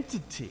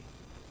identity.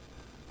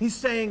 He's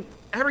saying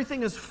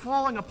everything is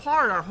falling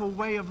apart, our whole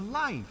way of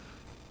life.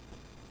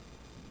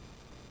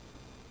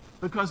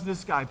 Because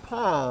this guy,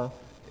 Paul,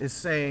 is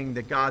saying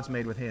that gods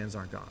made with hands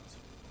aren't gods.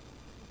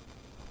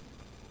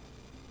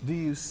 Do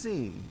you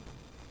see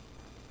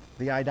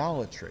the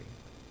idolatry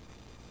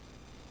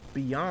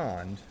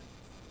beyond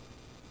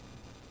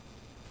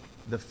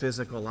the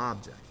physical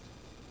object?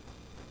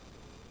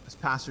 As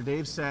Pastor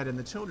Dave said in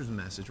the children's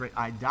message, right?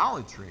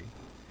 Idolatry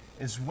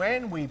is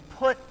when we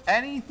put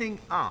anything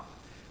up,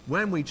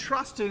 when we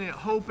trust in it,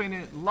 hope in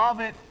it, love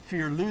it,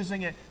 fear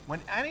losing it, when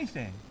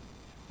anything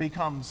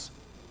becomes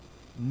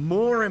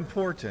more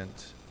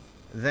important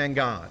than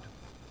God.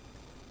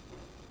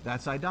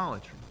 That's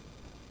idolatry.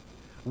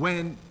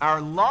 When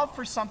our love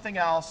for something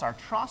else, our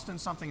trust in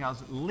something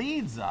else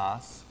leads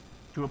us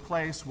to a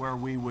place where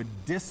we would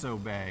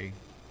disobey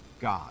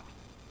God.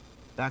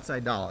 That's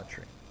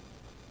idolatry.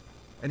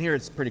 And here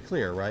it's pretty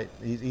clear, right?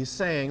 He's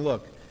saying,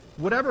 look,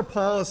 whatever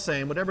Paul is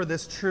saying, whatever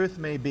this truth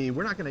may be,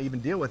 we're not going to even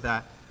deal with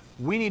that.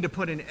 We need to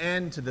put an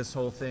end to this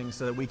whole thing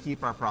so that we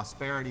keep our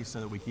prosperity, so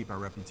that we keep our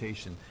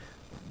reputation.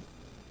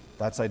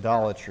 That's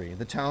idolatry.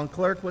 The town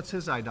clerk, what's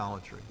his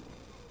idolatry?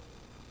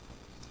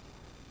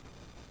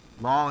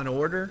 Law and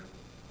order?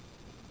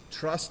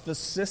 Trust the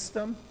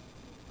system?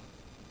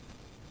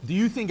 Do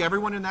you think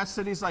everyone in that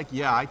city is like,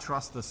 yeah, I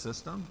trust the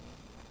system?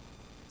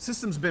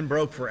 System's been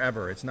broke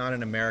forever. It's not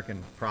an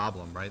American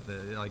problem, right?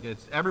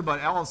 It's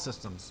everybody. All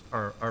systems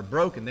are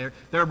broken.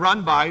 They're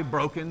run by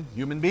broken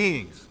human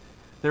beings.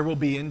 There will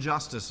be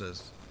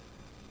injustices,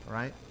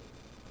 right?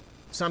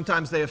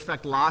 Sometimes they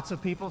affect lots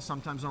of people,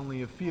 sometimes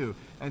only a few.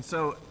 And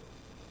so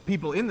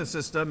people in the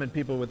system and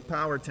people with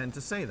power tend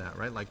to say that,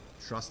 right? Like,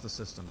 trust the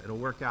system. It'll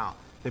work out.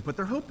 They put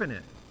their hope in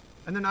it.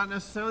 And they're not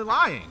necessarily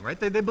lying, right?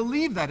 They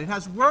believe that. It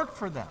has worked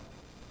for them.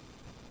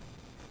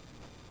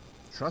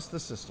 Trust the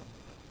system.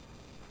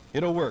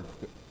 It'll work.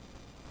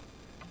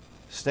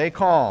 Stay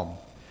calm.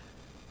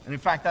 And in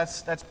fact,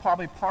 that's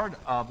probably part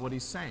of what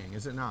he's saying,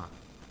 is it not?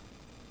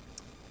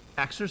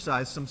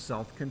 Exercise some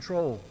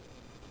self-control.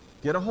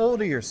 Get a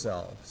hold of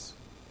yourselves.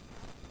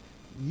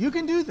 You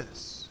can do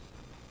this.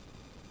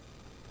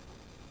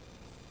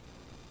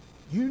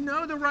 You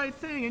know the right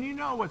thing, and you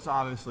know what's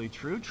obviously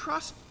true.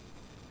 Trust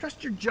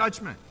your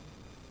judgment.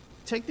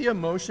 Take the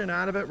emotion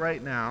out of it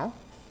right now,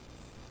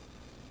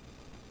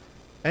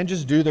 and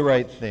just do the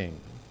right thing.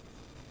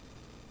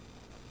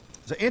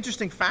 There's an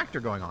interesting factor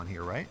going on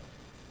here, right?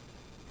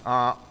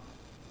 I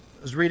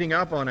was reading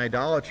up on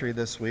idolatry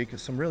this week,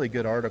 some really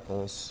good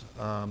articles.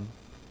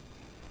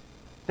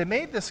 They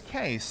made this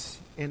case,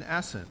 in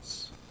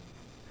essence,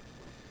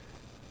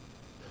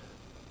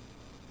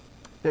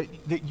 that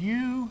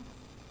you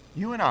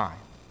and I,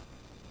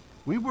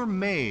 we were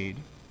made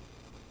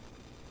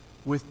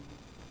with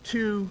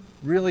two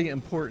really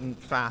important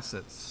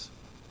facets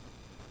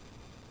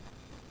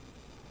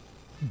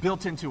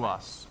built into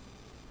us.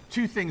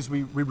 Two things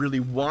we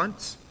really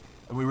want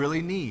and we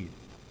really need.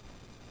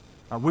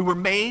 We were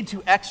made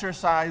to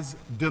exercise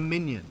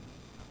dominion.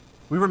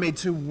 We were made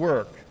to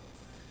work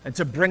and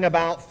to bring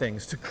about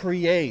things, to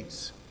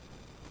create,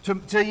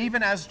 to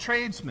even as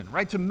tradesmen,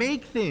 right? To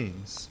make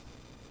things.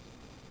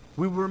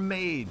 We were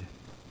made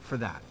for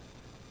that.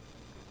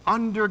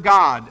 Under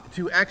God,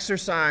 to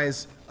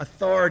exercise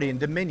authority and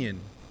dominion,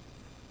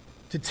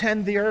 to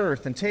tend the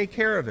earth and take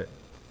care of it,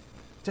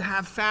 to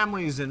have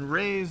families and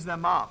raise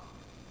them up,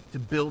 to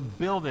build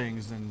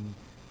buildings and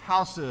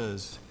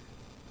houses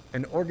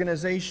and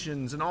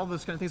organizations and all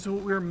those kind of things. So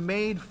what we were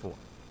made for.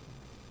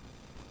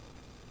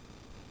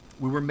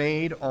 We were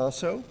made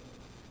also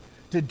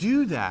to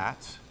do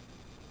that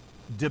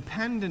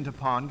dependent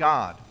upon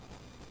God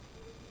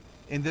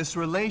in this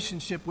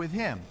relationship with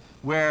Him,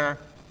 where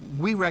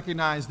we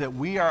recognize that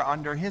we are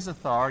under His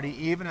authority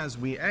even as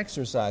we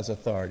exercise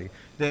authority,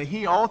 that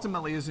He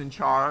ultimately is in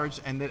charge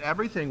and that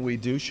everything we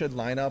do should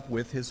line up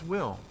with His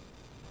will.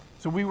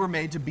 So we were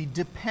made to be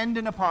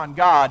dependent upon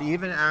God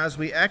even as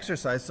we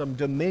exercise some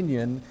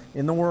dominion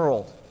in the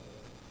world.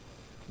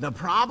 The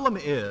problem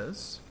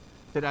is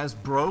that as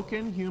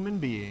broken human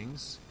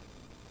beings,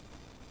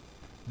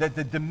 that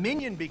the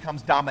dominion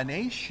becomes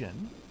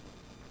domination.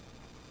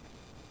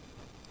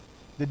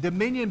 The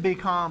dominion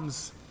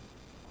becomes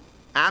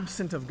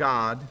absent of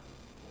God,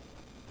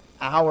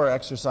 our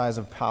exercise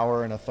of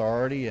power and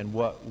authority and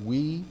what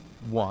we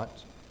want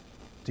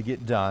to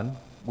get done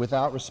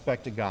without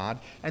respect to God,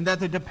 and that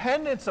the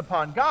dependence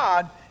upon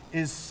God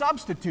is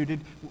substituted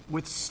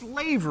with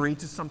slavery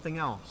to something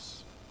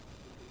else.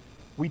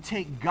 We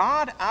take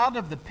God out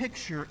of the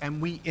picture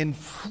and we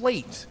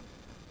inflate.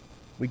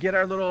 We get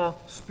our little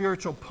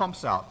spiritual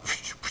pumps out.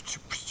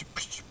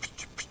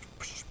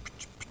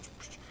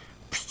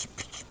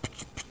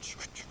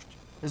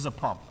 This is a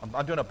pump.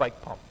 I'm doing a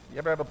bike pump. You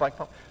ever have a bike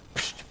pump?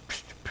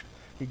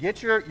 You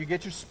get your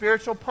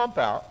spiritual pump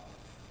out,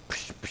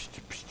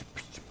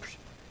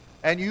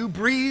 and you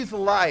breathe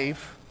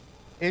life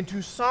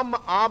into some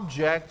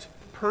object,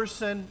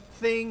 person,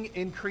 thing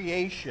in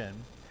creation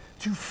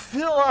to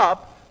fill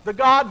up the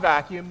God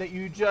vacuum that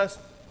you just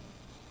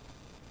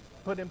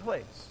put in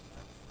place.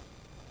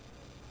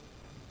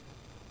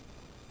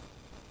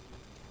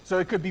 So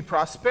it could be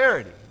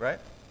prosperity, right?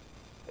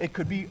 It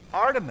could be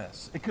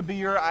Artemis. It could be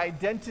your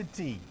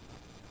identity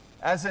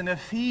as an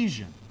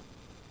Ephesian.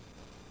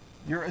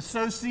 Your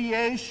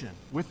association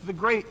with the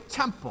great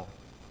temple.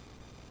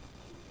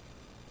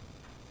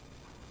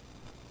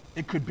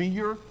 It could be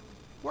your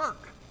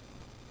work.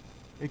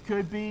 It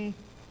could be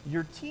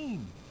your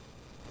team.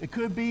 It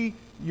could be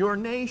your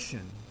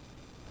nation.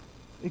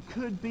 It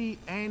could be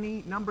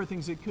any number of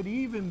things. It could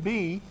even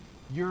be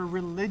your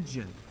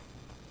religion.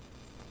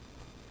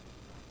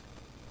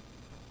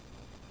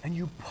 And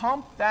you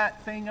pump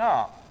that thing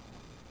up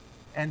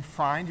and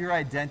find your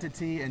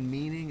identity and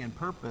meaning and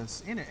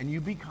purpose in it, and you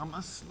become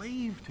a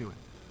slave to it.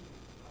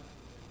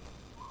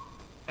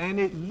 And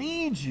it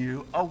leads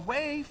you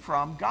away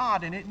from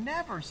God, and it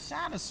never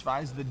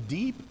satisfies the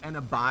deep and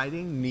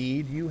abiding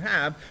need you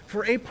have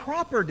for a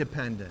proper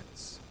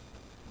dependence.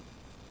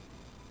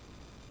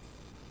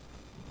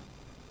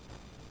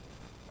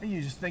 And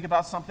you just think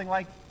about something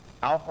like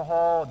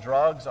alcohol,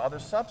 drugs, other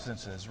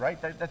substances,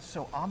 right? That's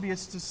so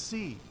obvious to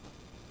see.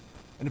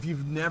 And if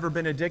you've never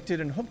been addicted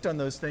and hooked on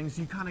those things,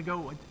 you kind of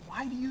go,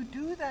 why do you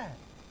do that?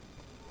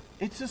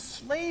 It's a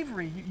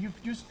slavery.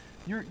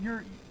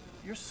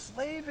 You're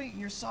slaving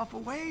yourself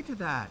away to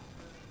that.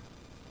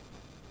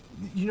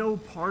 You know,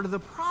 part of the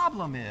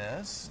problem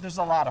is there's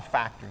a lot of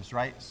factors,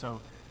 right?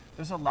 So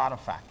there's a lot of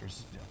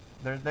factors.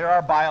 There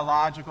are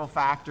biological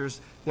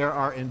factors, there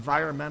are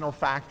environmental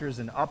factors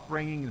and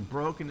upbringing and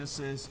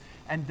brokennesses,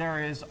 and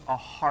there is a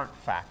heart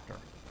factor.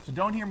 So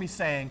don't hear me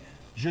saying,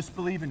 just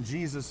believe in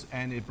Jesus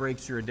and it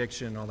breaks your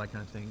addiction and all that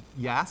kind of thing.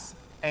 Yes,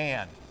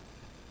 and.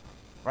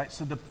 Right?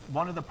 So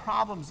one of the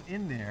problems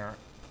in there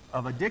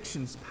of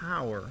addiction's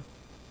power,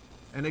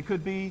 and it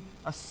could be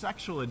a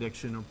sexual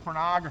addiction or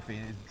pornography,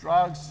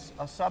 drugs,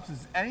 a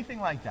substance, anything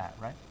like that,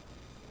 right?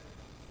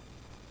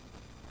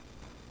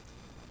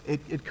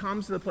 It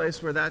comes to the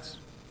place where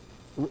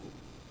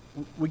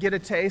we get a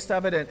taste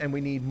of it and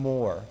we need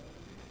more.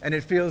 And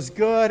it feels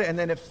good and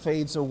then it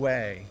fades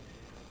away.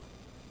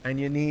 And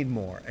you need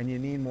more, and you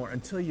need more,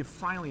 until you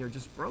finally are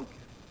just broken.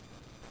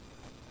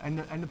 And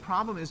the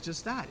problem is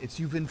just that. It's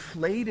you've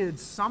inflated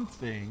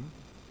something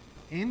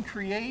in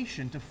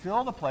creation to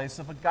fill the place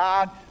of a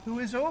God who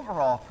is over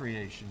all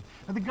creation.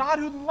 And the God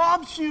who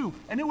loves you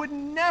and who would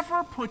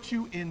never put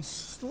you in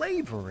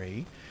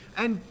slavery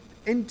and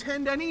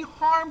intend any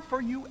harm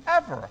for you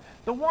ever.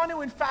 The one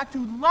who, in fact,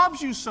 who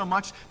loves you so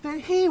much that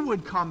he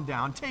would come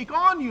down, take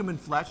on human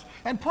flesh,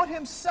 and put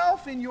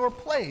himself in your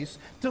place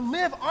to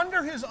live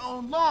under his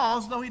own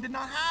laws, though he did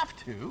not have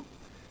to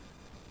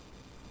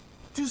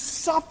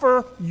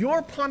suffer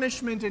your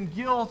punishment and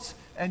guilt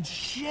and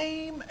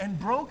shame and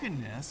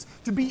brokenness,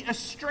 to be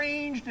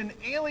estranged and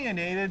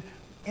alienated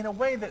in a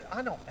way that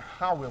I don't know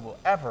how we will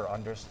ever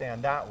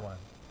understand that one.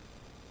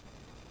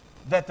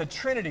 That the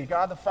Trinity,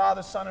 God the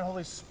Father, Son, and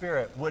Holy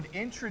Spirit, would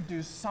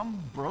introduce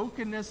some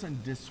brokenness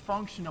and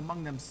dysfunction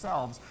among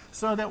themselves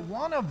so that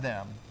one of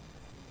them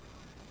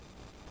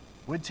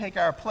would take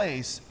our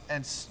place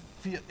and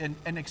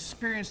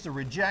experience the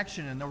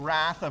rejection and the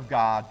wrath of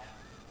God,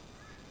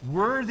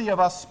 worthy of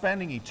us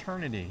spending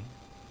eternity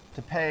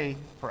to pay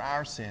for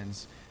our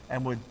sins,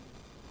 and would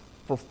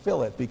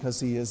fulfill it because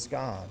he is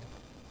God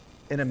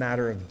in a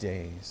matter of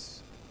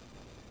days.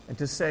 And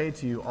to say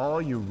to you,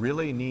 all you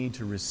really need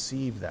to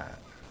receive that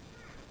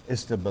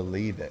is to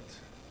believe it.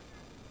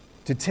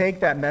 To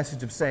take that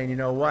message of saying, you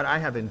know what, I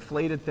have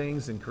inflated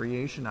things in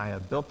creation, I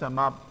have built them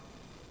up,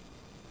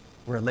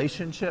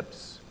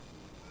 relationships,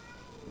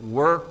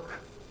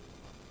 work,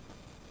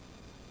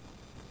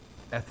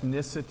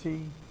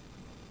 ethnicity,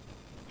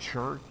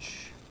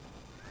 church,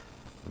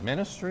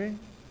 ministry,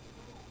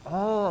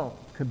 all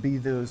could be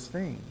those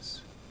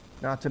things,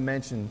 not to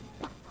mention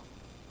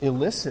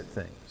illicit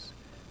things.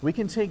 We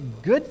can take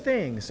good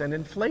things and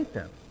inflate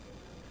them.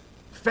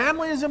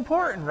 Family is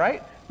important,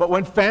 right? But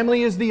when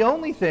family is the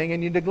only thing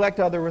and you neglect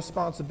other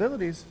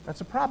responsibilities,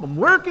 that's a problem.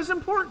 Work is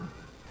important.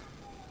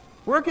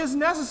 Work is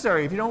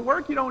necessary. If you don't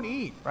work, you don't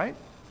eat, right?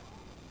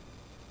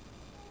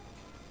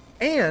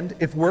 And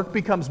if work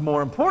becomes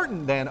more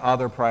important than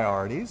other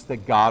priorities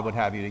that God would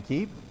have you to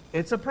keep,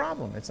 it's a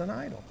problem. It's an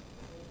idol.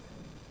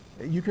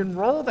 You can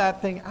roll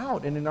that thing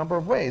out in a number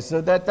of ways.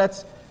 So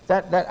that's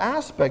that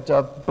aspect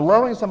of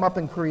blowing some up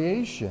in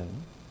creation,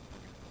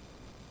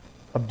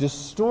 of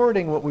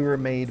distorting what we were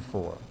made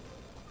for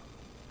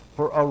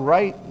a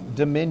right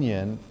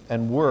dominion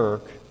and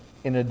work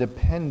in a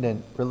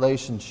dependent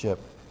relationship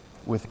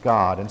with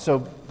God. And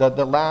so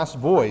the last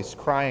voice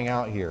crying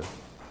out here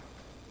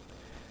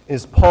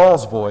is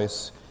Paul's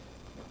voice,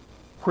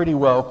 pretty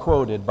well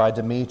quoted by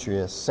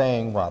Demetrius,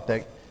 saying what?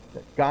 That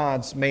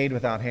gods made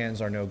without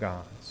hands are no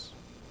gods.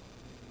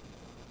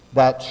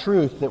 That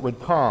truth that would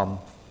come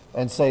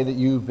and say that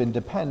you've been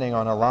depending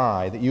on a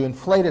lie, that you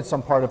inflated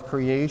some part of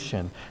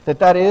creation,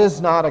 that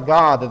is not a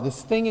God, that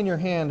this thing in your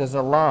hand is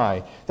a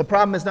lie. The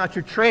problem is not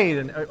your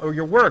trade or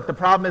your work. The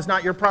problem is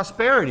not your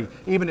prosperity.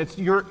 Even it's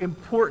your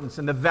importance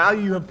and the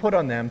value you have put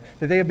on them,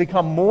 that they have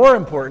become more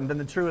important than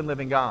the true and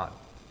living God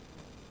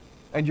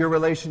and your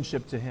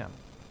relationship to Him.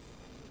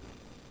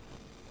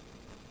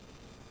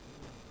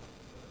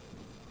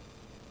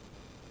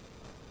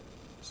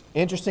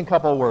 Interesting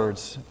couple of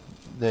words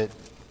that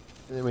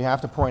we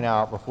have to point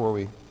out before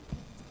we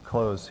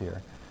close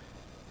here.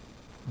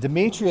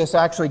 Demetrius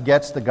actually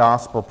gets the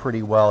gospel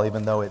pretty well,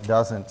 even though it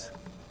doesn't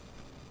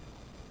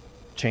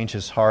change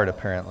his heart,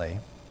 apparently.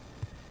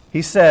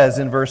 He says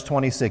in verse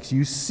 26,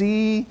 "You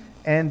see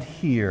and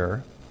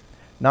hear,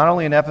 not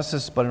only in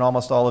Ephesus, but in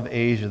almost all of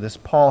Asia, this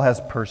Paul has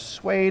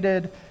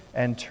persuaded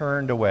and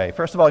turned away."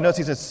 First of all, notice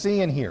he says,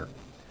 "see and hear."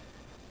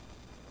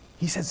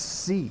 He says,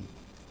 "see."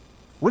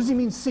 What does he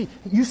mean, see?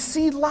 You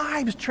see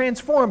lives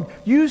transformed.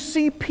 You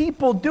see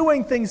people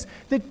doing things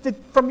that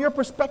from your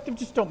perspective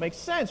just don't make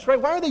sense, right?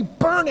 Why are they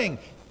burning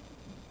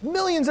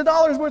millions of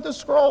dollars worth of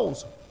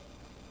scrolls?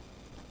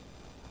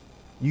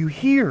 You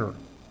hear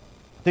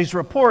these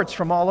reports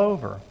from all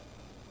over.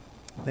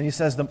 Then he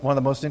says one of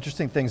the most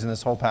interesting things in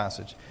this whole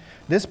passage.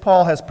 This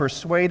Paul has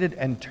persuaded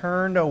and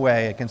turned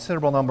away a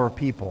considerable number of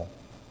people.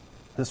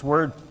 This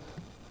word,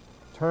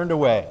 turned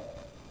away.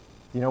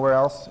 You know where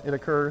else it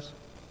occurs?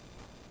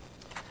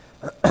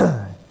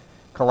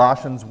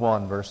 Colossians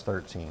 1, verse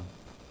 13,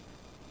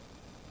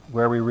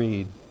 where we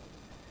read,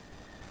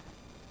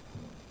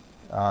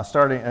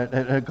 starting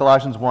at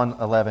Colossians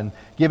 1:11,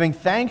 "Giving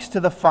thanks to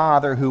the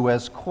Father who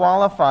has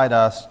qualified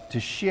us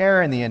to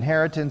share in the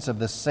inheritance of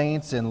the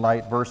saints in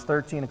light." Verse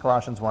 13 of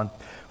Colossians 1,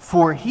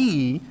 "For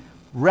He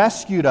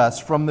rescued us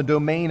from the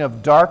domain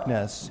of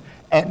darkness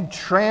and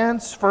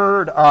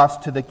transferred us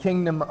to the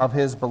kingdom of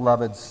His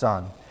beloved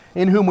Son,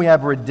 in whom we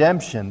have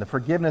redemption, the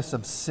forgiveness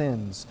of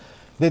sins."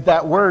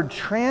 That word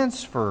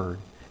transferred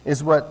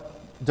is what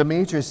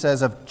Demetrius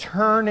says of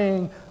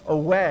turning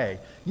away.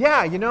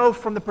 Yeah,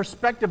 from the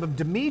perspective of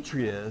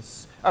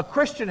Demetrius, a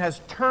Christian has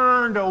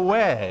turned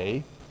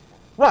away,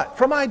 what?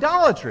 From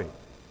idolatry.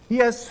 He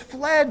has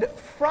fled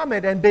from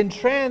it and been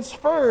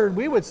transferred,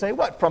 we would say,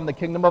 what? From the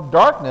kingdom of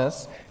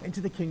darkness into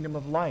the kingdom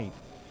of light.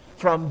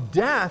 From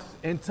death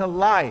into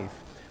life.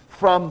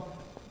 From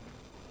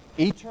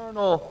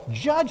eternal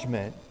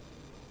judgment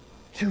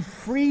to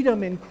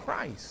freedom in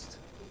Christ.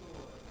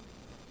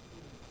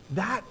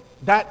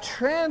 That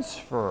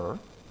transfer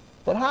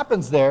that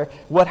happens there,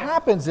 what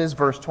happens is,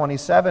 verse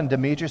 27,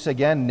 Demetrius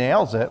again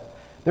nails it.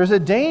 There's a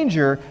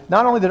danger,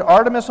 not only that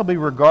Artemis will be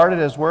regarded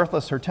as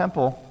worthless, her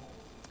temple,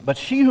 but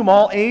she whom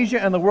all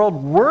Asia and the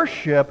world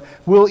worship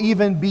will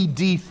even be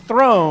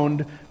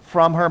dethroned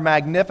from her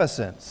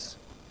magnificence.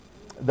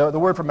 The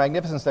word for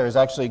magnificence there is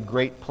actually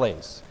great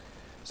place.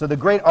 So the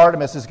great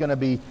Artemis is going to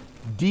be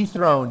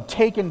dethroned,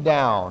 taken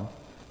down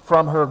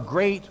from her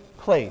great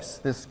place,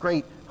 this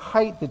great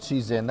height that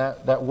she's in.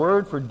 That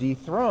word for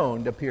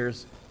dethroned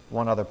appears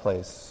one other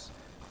place,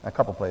 a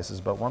couple places,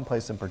 but one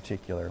place in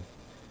particular.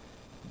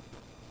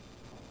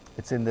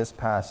 It's in this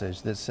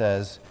passage that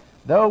says,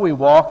 "Though we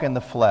walk in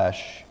the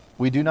flesh,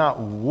 we do not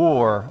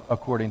war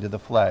according to the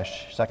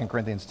flesh." 2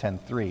 Corinthians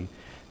 10:3.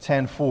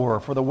 10:4,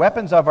 "For the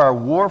weapons of our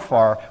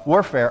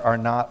warfare are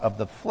not of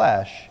the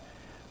flesh,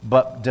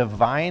 but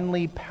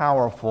divinely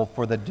powerful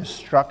for the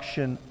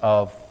destruction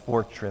of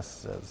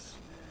fortresses."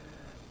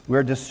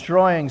 We're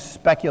destroying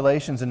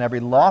speculations and every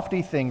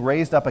lofty thing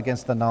raised up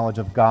against the knowledge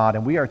of God,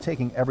 and we are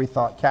taking every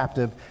thought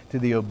captive to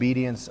the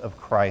obedience of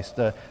Christ.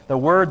 The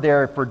word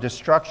there for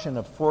destruction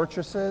of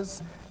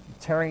fortresses,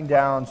 tearing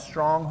down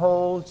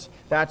strongholds,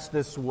 that's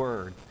this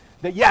word.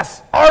 That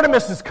yes,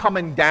 Artemis is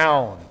coming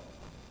down.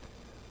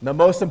 The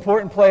most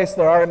important place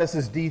that Artemis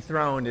is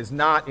dethroned is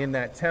not in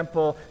that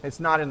temple, it's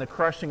not in the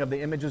crushing of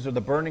the images or the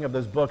burning of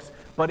those books,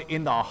 but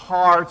in the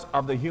hearts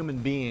of the human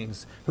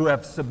beings who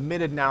have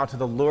submitted now to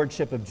the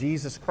lordship of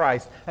Jesus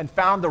Christ and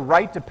found the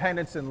right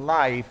dependence in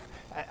life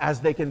as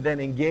they can then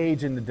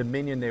engage in the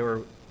dominion they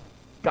were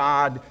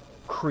God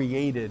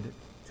created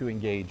to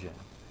engage in.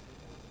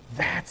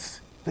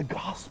 That's the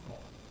gospel.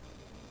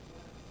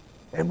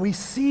 And we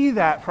see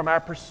that from our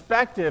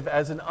perspective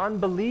as an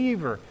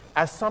unbeliever,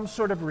 as some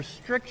sort of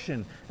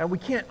restriction, and we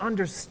can't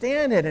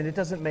understand it, and it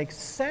doesn't make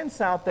sense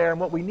out there,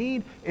 and what we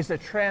need is a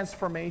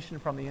transformation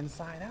from the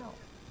inside out.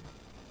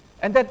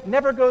 And that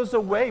never goes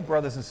away,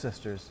 brothers and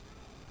sisters.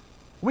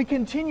 We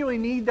continually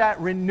need that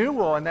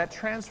renewal and that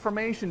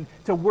transformation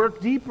to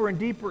work deeper and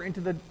deeper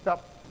into the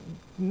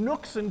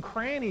nooks and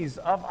crannies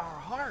of our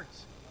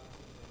hearts.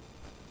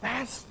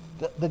 That's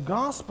the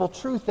gospel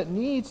truth that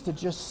needs to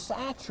just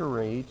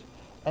saturate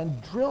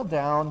and drill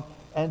down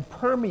and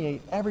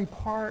permeate every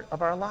part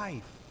of our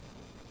life.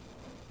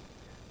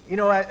 You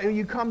know,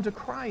 you come to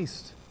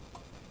Christ,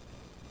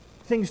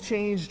 things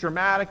change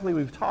dramatically.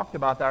 We've talked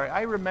about that.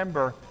 I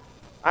remember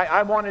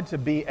I wanted to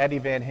be Eddie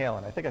Van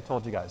Halen. I think I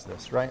told you guys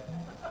this, right?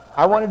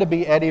 I wanted to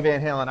be Eddie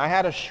Van Halen. I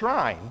had a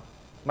shrine.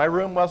 My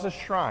room was a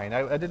shrine.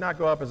 I did not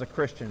go up as a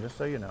Christian, just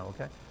so you know,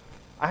 okay?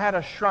 I had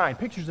a shrine,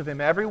 pictures of him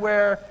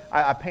everywhere.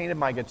 I painted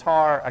my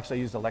guitar. Actually,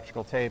 I used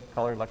electrical tape,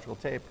 colored electrical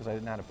tape, because I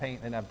didn't know how to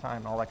paint, didn't have time,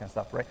 and all that kind of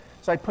stuff, right?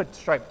 So I put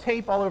striped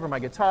tape all over my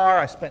guitar.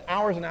 I spent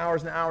hours and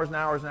hours and hours and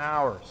hours and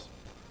hours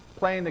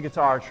playing the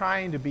guitar,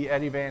 trying to be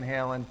Eddie Van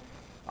Halen.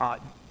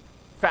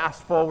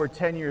 Fast forward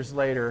 10 years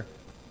later,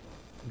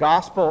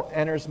 gospel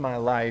enters my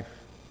life.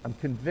 I'm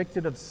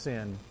convicted of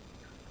sin.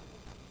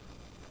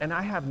 And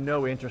I have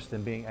no interest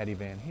in being Eddie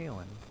Van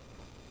Halen.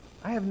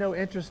 I have no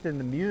interest in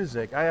the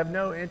music. I have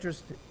no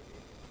interest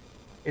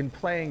in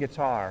playing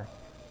guitar.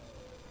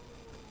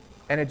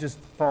 And it just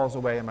falls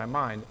away in my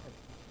mind.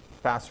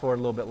 Fast forward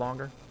a little bit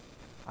longer.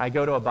 I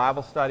go to a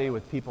Bible study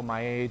with people my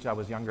age. I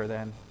was younger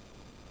then.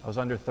 I was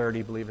under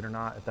 30, believe it or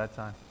not, at that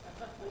time.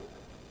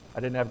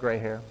 I didn't have gray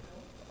hair.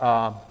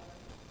 I'm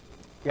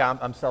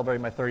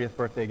celebrating my 30th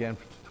birthday again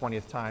for the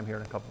 20th time here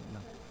in a couple of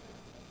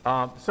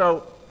minutes.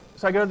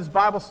 So I go to this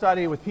Bible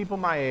study with people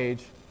my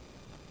age,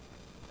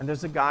 and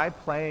there's a guy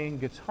playing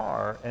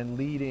guitar and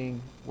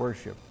leading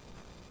worship.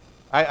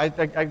 I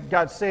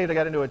got saved. I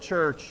got into a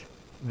church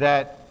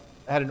that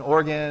had an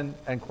organ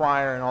and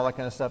choir and all that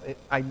kind of stuff.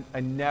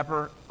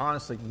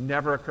 Honestly,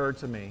 never occurred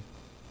to me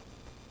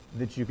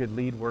that you could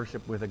lead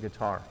worship with a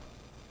guitar,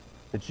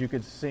 that you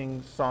could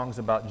sing songs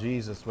about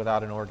Jesus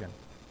without an organ.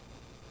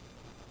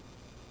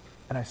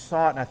 And I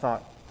saw it and I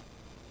thought,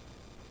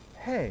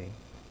 hey,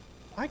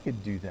 I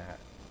could do that.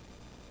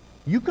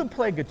 You could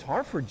play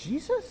guitar for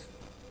Jesus?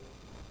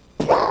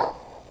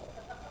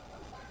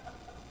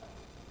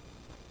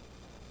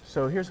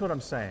 So here's what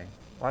I'm saying.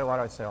 Why do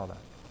I say all that?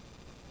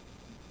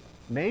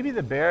 Maybe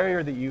the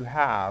barrier that you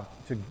have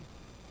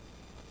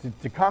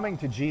to coming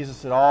to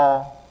Jesus at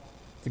all,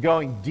 to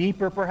going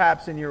deeper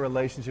perhaps in your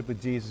relationship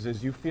with Jesus,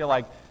 is you feel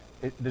like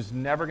there's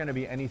never going to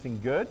be anything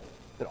good,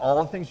 that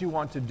all the things you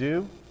want to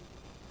do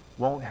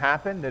won't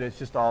happen, that it's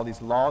just all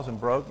these laws and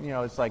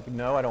it's like,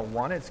 no, I don't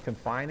want it. It's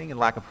confining and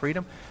lack of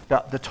freedom.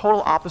 The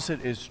total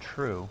opposite is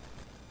true.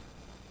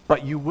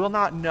 But you will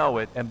not know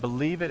it and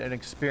believe it and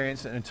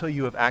experience it until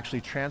you have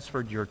actually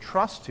transferred your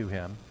trust to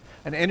Him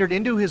and entered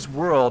into His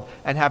world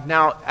and have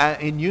now,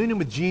 in union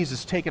with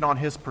Jesus, taken on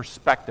His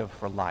perspective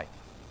for life.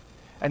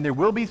 And there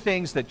will be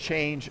things that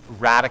change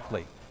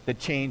radically, that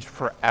change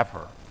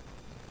forever.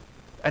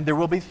 And there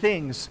will be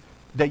things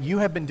that you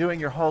have been doing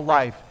your whole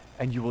life,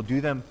 and you will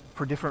do them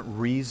for different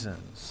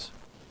reasons.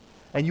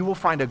 And you will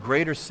find a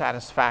greater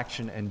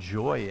satisfaction and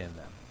joy in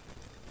them,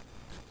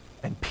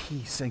 and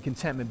peace and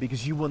contentment,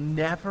 because you will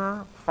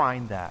never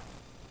find that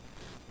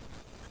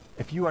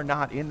if you are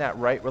not in that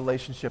right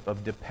relationship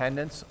of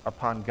dependence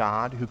upon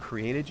God, who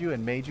created you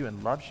and made you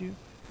and loves you,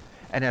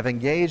 and have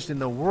engaged in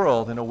the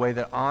world in a way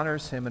that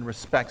honors Him and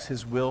respects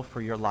His will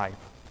for your life.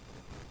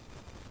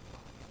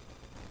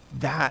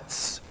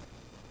 That's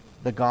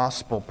the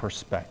gospel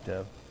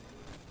perspective.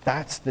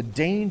 That's the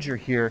danger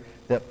here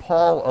that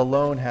Paul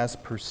alone has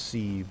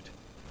perceived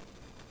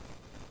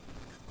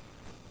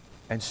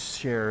and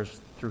shares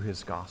through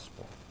his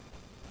gospel.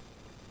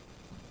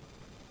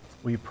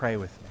 Will you pray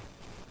with me?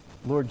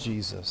 Lord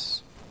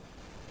Jesus,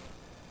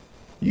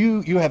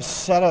 you have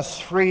set us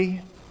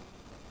free.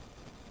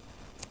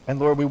 And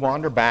Lord, we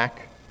wander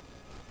back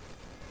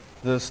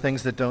those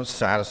things that don't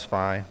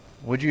satisfy.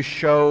 Would you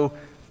show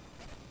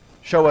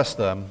us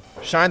them?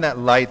 Shine that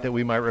light that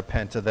we might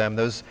repent of them.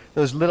 Those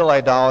little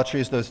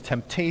idolatries, those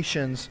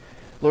temptations.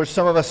 Lord,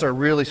 some of us are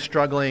really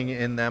struggling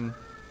in them.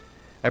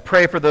 I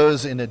pray for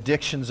those in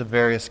addictions of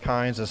various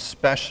kinds,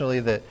 especially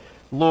that,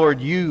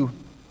 Lord, you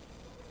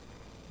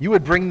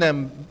would bring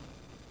them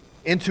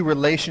into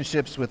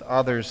relationships with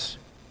others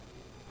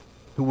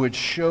who would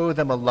show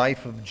them a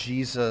life of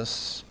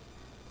Jesus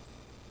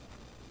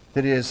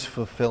that is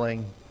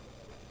fulfilling.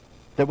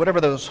 That whatever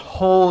those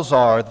holes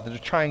are that they're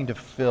trying to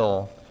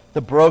fill,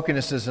 the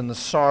brokennesses and the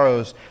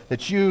sorrows,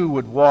 that you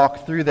would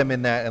walk through them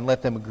in that and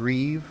let them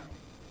grieve.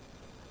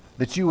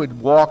 That you would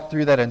walk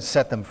through that and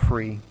set them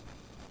free.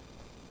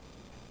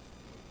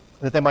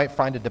 That they might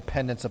find a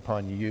dependence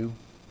upon you.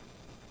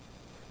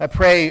 I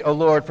pray, O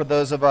Lord, for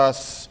those of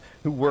us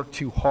who work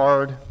too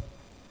hard.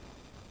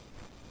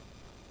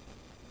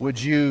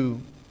 Would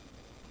you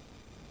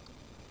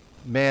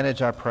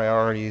manage our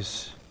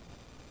priorities?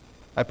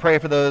 I pray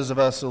for those of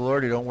us, O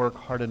Lord, who don't work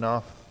hard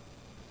enough.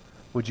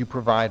 Would you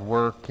provide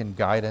work and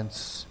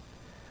guidance?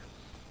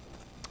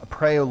 I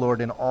pray, O Lord,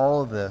 in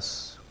all of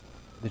this,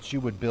 that you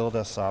would build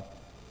us up,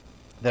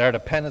 that our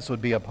dependence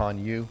would be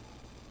upon you,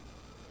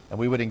 and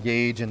we would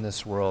engage in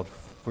this world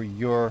for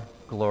your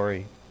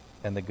glory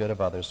and the good of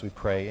others, we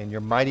pray. In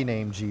your mighty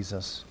name,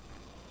 Jesus,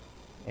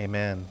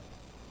 amen.